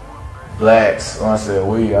 Blacks, when I said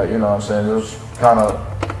we, you know what I'm saying, it was kind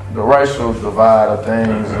of the racial divide of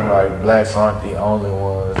things, and like blacks aren't the only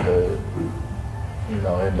ones that, you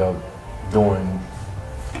know, end up doing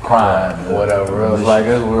crime or whatever. It was like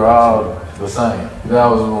we're all the same. That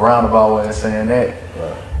was a roundabout way of saying that.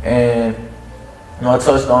 Right. And you know, I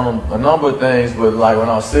touched on a number of things, but like when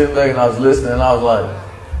I was sitting back and I was listening, I was like,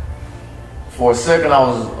 for a second I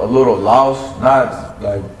was a little lost, not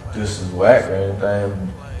like this is whack or anything.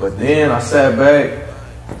 But then I sat back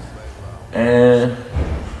and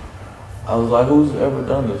I was like, who's ever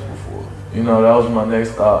done this before? You know, that was my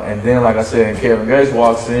next thought. And then, like I said, and Kevin Gates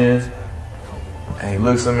walks in and he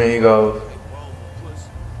looks at me and he goes,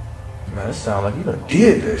 man, man, it sounds like you done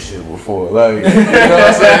did that shit before. Like, you know what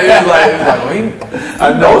I'm saying? It's like well,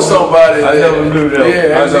 I know somebody. I never knew that.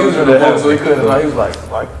 Yeah, he was in the book, so he couldn't. Like, he was like,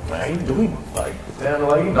 man, we like, damn,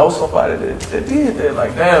 like you know somebody that did that.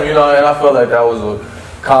 Like, damn, you know. And I felt like that was a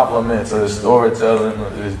compliment to his storytelling,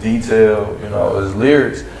 his detail, you know, his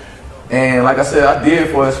lyrics. And like I said, I did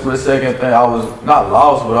for a split second thing. I was not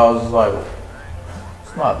lost, but I was just like,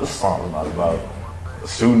 this song is not about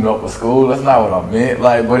shooting up a school. That's not what I meant.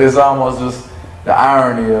 Like, but it's almost just the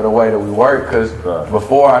irony of the way that we work. Because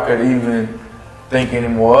before I could even think any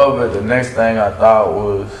more of it, the next thing I thought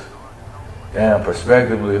was, damn,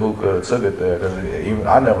 prospectively, who could have took it there? Because even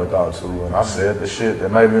I never thought to, and I said the shit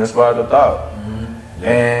that maybe inspired the thought. Mm-hmm.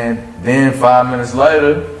 And then 5 minutes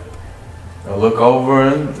later, I look over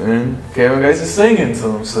and Kevin Gates is singing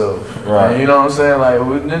to himself. Right. And you know what I'm saying? Like,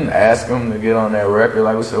 we didn't ask him to get on that record.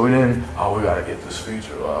 Like we said, we didn't, we got to get this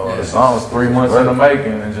feature. The song was 3 months in the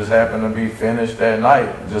making and just happened to be finished that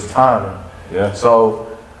night, just timing. Yeah. So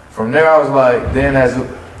from there, I was like, then as,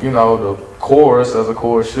 you know, the chorus, as a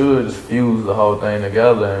chorus should, just fuse the whole thing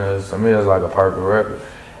together. And to me, it's like a perfect record.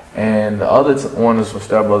 And the other one is from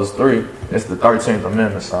Step Brothers 3. It's the 13th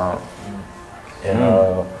Amendment song.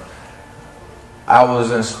 And I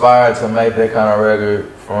was inspired to make that kind of record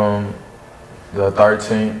from the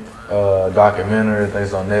 13th documentary, I think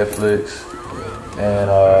it's on Netflix. And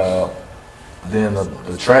then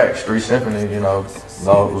the track, Street Symphony, you know,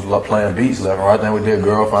 was playing beats left and right. I think we did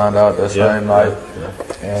Girl Find Out that same night.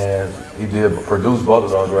 And he did produce both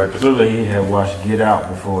of those records. Clearly he had watched Get Out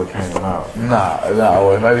before it came out.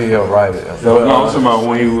 Nah, maybe he'll write it. So no, I'm talking about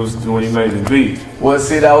when he made the beat. Well,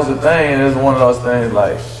 see, that was the thing. It was one of those things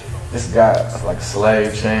like, this guy, like a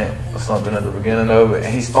slave chant or something at the beginning of it,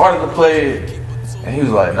 and he started to play it, and he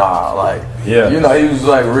was like, nah, like, you know, he was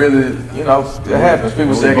like really, you know, it happens.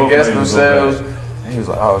 People second guess themselves, and he was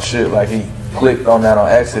like, oh shit, like he clicked on that on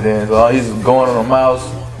accident. So he's going on the mouse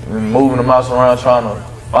and moving the mouse around trying to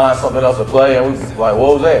find something else to play, and we was like,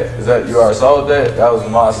 what was that? Is that, you already saw that? That was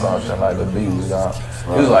my assumption, like the beat was gone.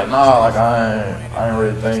 He was like, nah, like I ain't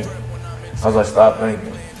really think. I was like, stop thinking.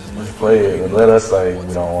 Just play it, but let us say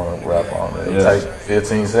we don't want to rap on it. It'll take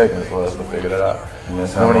 15 seconds for us to figure that out. And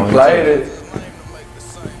when he played it,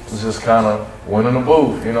 it was just kind of went in the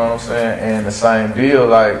booth, you know what I'm saying? And the same deal,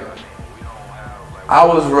 like, I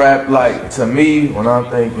was like, to me, when I'm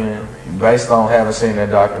thinking, based on having seen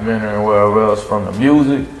that documentary and wherever else from the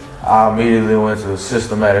music, I immediately went to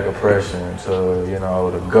systematic oppression, to, you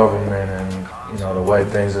know, the government and, you know, the way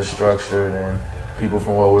things are structured and people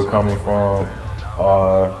from where we're coming from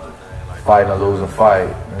are fighting a losing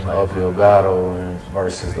fight in the uphill battle and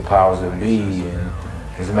versus the powers that be, and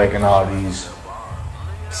he's making all these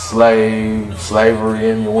slavery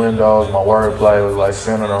innuendos. My wordplay was like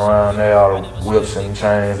centered around there, all the whips and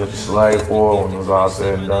chains that you slave for. When it was all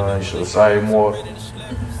said and done, you should have saved more.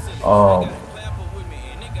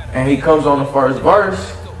 And he comes on the first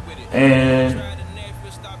verse and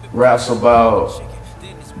raps about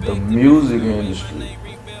the music industry.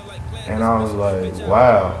 And I was like,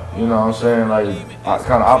 wow, you know what I'm saying? Like, I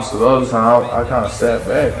kind of opposite the other time, I kind of sat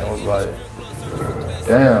back and was like,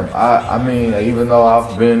 damn, I mean, even though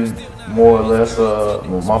I've been more or less,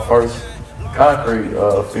 my first concrete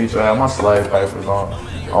feature, I had my slave papers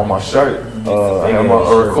on my shirt. I had my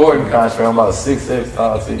recording contract, I'm about 6'6"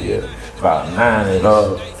 tall to you. About 9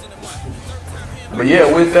 But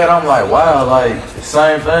yeah, with that, I'm like, wow, like,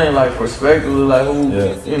 same thing, like, perspectively, like, who,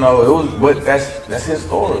 you know, it was, but that's his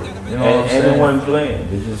story, you know what I'm saying? And it wasn't playing,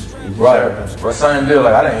 it just right, but same deal,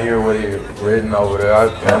 like, I didn't hear what he had written over there. I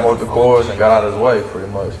came up with the chorus and got out of his way,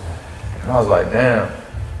 pretty much. And I was like, damn,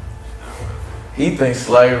 he thinks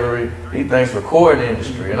slavery, he thinks recording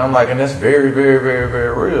industry, and I'm like, and that's very, very, very,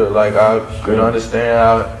 very real. Like, I could understand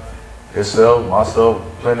how himself, myself,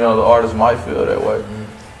 plenty of other artists might feel that way.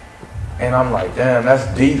 And I'm like, damn, that's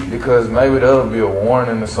deep, because maybe that'll be a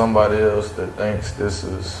warning to somebody else that thinks this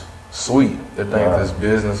is sweet, that thinks this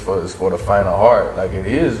business is for the faint of heart. Like, it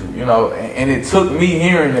is, you know, and it took me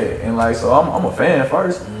hearing it. And like, so I'm a fan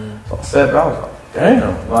first. So I sat back, I was like,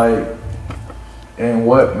 damn, like, and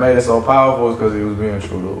what made it so powerful is because he was being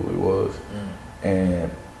true to who he was.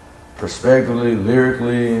 And prospectively,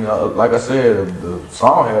 lyrically, you know, like I said, the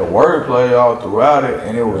song had wordplay all throughout it,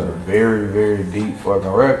 and it was a very, very deep fucking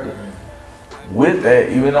record. With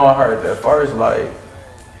that, even though I heard that first, like,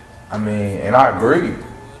 I mean, and I agree,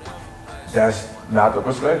 that's not the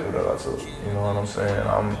perspective that I took. You know what I'm saying?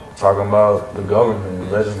 I'm talking about the government,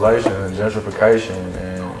 legislation, and gentrification,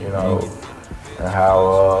 and, you know, and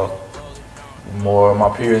how more of my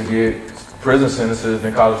peers get prison sentences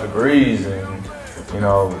than college degrees, and, you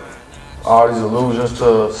know, all these allusions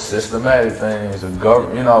to systematic things, the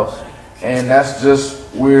government, you know, and that's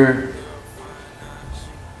just weird.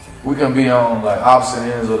 We can be on like opposite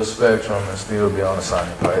ends of the spectrum and still be on the same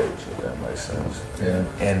page, if that makes sense.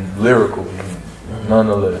 And lyrical,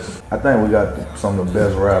 nonetheless. I think we got some of the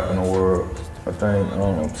best rap in the world. I think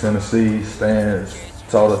Tennessee stands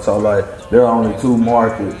toe to toe. Like, there are only two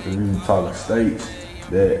markets, if you talking states,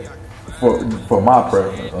 that for my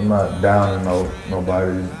preference, I'm not down in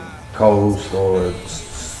nobody's coast or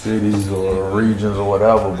cities or regions or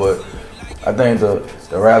whatever, but I think the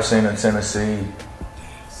rap scene in Tennessee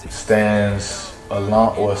stands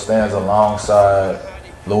alongside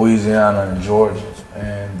Louisiana and Georgia,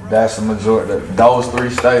 and that's the majority. Those three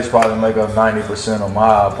states probably make up 90% of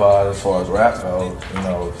my iPod as far as rap goes. You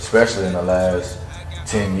know, especially in the last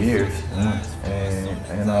 10 years,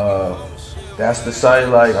 and that's to say,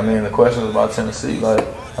 like, I mean, the question is about Tennessee. Like,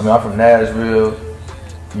 I mean, I'm from Nashville.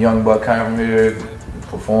 Young Buck came from here,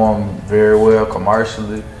 performed very well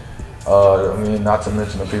commercially. I mean, not to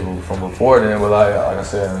mention the people from before then, but like I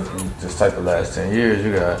said, if you just take the last 10 years,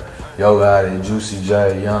 you got Yo Gotti, Juicy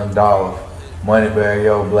J, Young Dolph, Moneybagg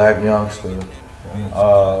Yo, Black Youngster,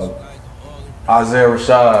 Isaiah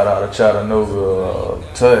Rashad out of Chattanooga,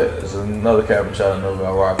 Tut is another cat from Chattanooga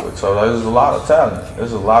I rock with. So like, there's a lot of talent.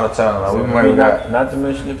 There's a lot of talent. Like, we might not to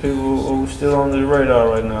mention the people who are still on the radar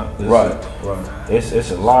right now. Right.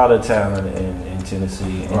 It's a lot of talent in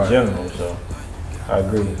Tennessee in general. So I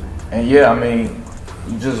agree. And yeah, I mean,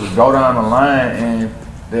 you just go down the line and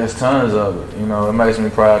there's tons of it. You know, it makes me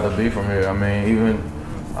proud to be from here. I mean, even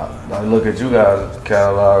I look at you guys'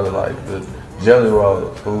 catalog, like the Jelly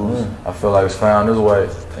Roll, who I feel like has found his way.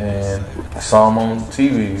 And I saw him on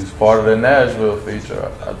TV. He's part of the Nashville feature,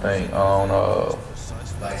 I think, on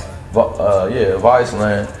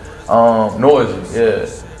Viceland. Noisy, yeah.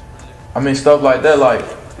 I mean, stuff like that. Like,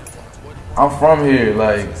 I'm from here.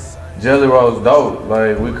 Like, Jelly Roll's dope.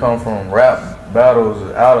 Like, we come from rap battles,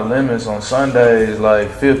 Out of Limits on Sundays, like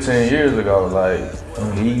 15 years ago. Like,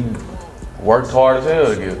 he worked hard as hell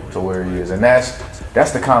to get to where he is, and that's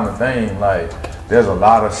the common thing. Like, there's a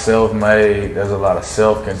lot of self-made, there's a lot of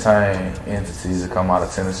self-contained entities that come out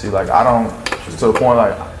of Tennessee. Like, I don't, to the point,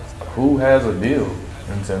 like, who has a deal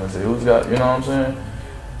in Tennessee? Who's got, you know what I'm saying?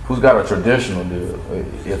 Who's got a traditional deal?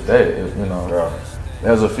 If you know,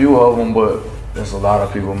 there's a few of them, but there's a lot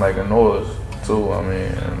of people making noise too. I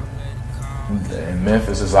mean, and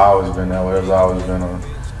Memphis has always been that way. There's always been a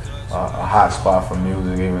hot spot for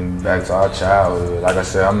music, even back to our childhood. Like I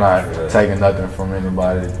said, I'm not taking nothing from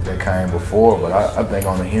anybody that came before, but I think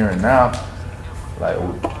on the here and now, like,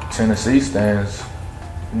 Tennessee stands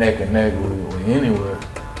neck and neck with anywhere.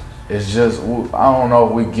 It's just, I don't know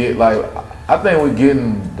if we get, like, I think we're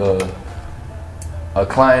getting the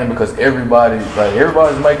acclaim because everybody's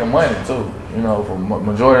making money too. You know, for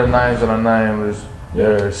majority of the names that I name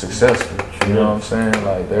they're successful. You know what I'm saying?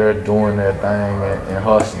 Like, they're doing their thing and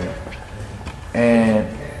hustling. And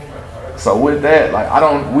so with that, like,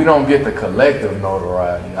 we don't get the collective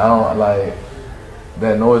notoriety. I don't like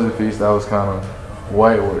that Noisy piece. That was kind of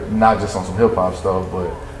wayward, not just on some hip hop stuff,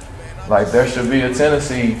 but like, there should be a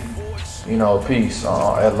Tennessee, you know, piece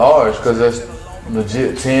at large, because there's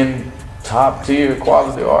legit 10 top tier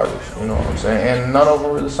quality artists. You know what I'm saying? And none of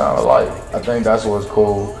them really sound alike. I think that's what's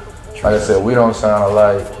cool. Like I said, we don't sound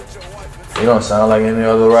alike. You don't sound like any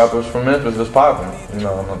other rappers from Memphis that's popping. You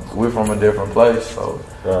know, we're from a different place, so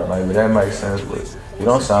maybe that makes sense. But you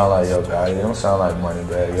don't sound like Yo Gotti. You don't sound like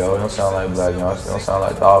Moneybagg Yo. You don't sound like Black Youngster. You don't sound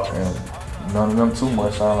like Dolph. And none of them too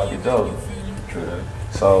much sound like each other. True.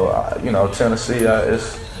 So you know, Tennessee,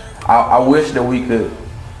 I wish that we could.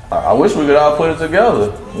 I wish we could all put it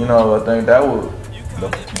together. You know, I think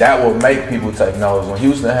that would make people take notice. When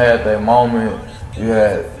Houston had that moment,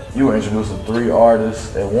 you were introduced to 3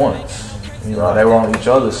 artists at once. You know, they were on each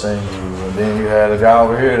other's singles, and then you had a guy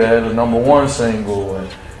over here that had the #1 single, and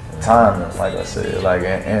timing, like I said, like,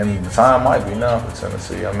 and the time might be now for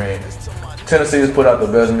Tennessee. I mean, Tennessee has put out the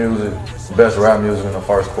best music, best rap music in the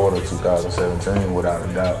first quarter of 2017, without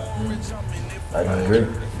a doubt. I can agree.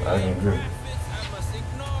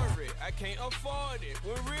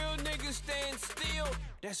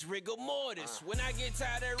 That's rigor mortis. When I get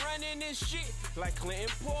tired of running this shit like Clinton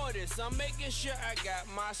Portis, I'm making sure I got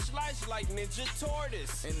my slice like Ninja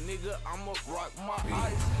Tortoise. And nigga, I'ma rock my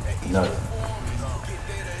ice. No.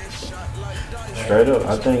 Straight up,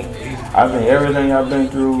 I think everything I've been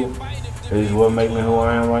through is what makes me who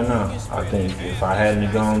I am right now. I think if I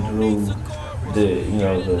hadn't gone through the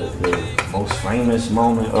most famous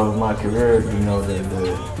moment of my career, you know,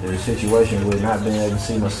 the situation with not being able to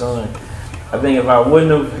see my son, I think if I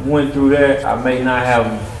wouldn't have went through that, I may not have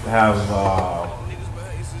have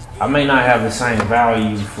I may not have the same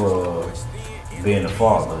value for being a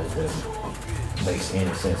father if that makes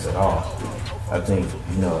any sense at all. I think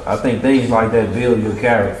things like that build your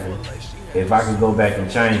character. If I could go back and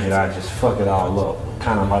change it, I'd just fuck it all up.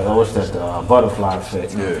 Kind of like, what's that, the butterfly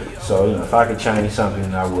effect. Yeah. So, if I could change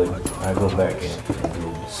something, I'd go back and do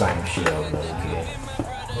the same shit over and over again.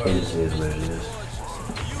 It just is what it is.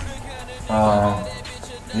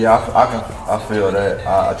 Yeah, I feel that.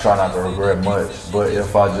 I try not to regret much, but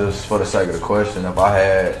if I just, for the sake of the question, if I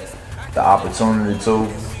had the opportunity to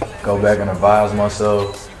go back and advise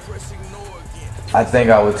myself, I think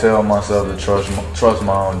I would tell myself to trust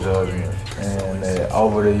my own judgment. And that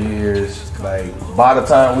over the years, like, by the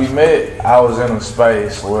time we met, I was in a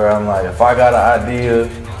space where I'm like, if I got an idea,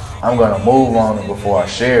 I'm gonna move on it before I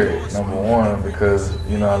share it, number one, because,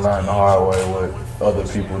 I learned the hard way what other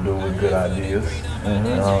people do with good ideas.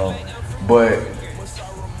 But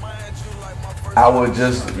I would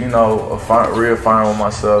just, reaffirm with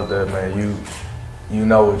myself that, man, you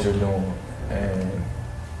know what you're doing, and,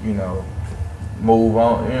 move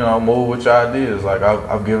on, move with your ideas. Like,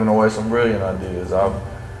 I've given away some brilliant ideas. I've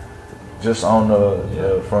just from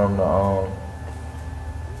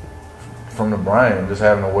the brain, just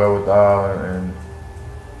having the wherewithal and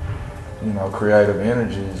creative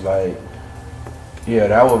energies. Like, yeah,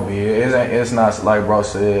 that would be it. It's not like bro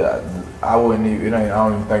said. I wouldn't even. I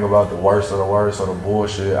don't even think about the worst of the worst or the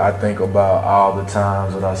bullshit. I think about all the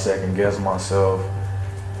times that I second guess myself,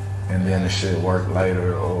 and then the shit worked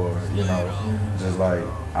later, or just like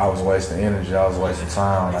I was wasting energy, I was wasting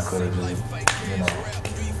time. I could have just,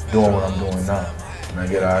 doing what I'm doing now. And I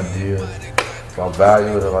get an idea. If I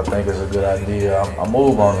value it, if I think it's a good idea, I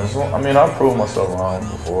move on it. So, I've proved myself wrong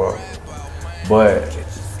before, but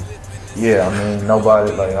yeah,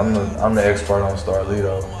 nobody, like, I'm the expert on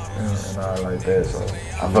Starlito and all like that. So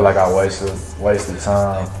I feel like I wasted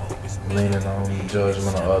time leaning on the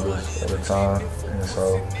judgment of others at the time, and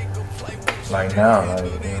so. Like now, I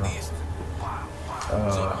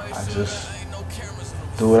just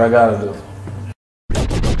do what I gotta do.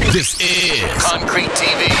 This is Concrete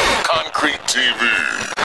TV. Concrete TV.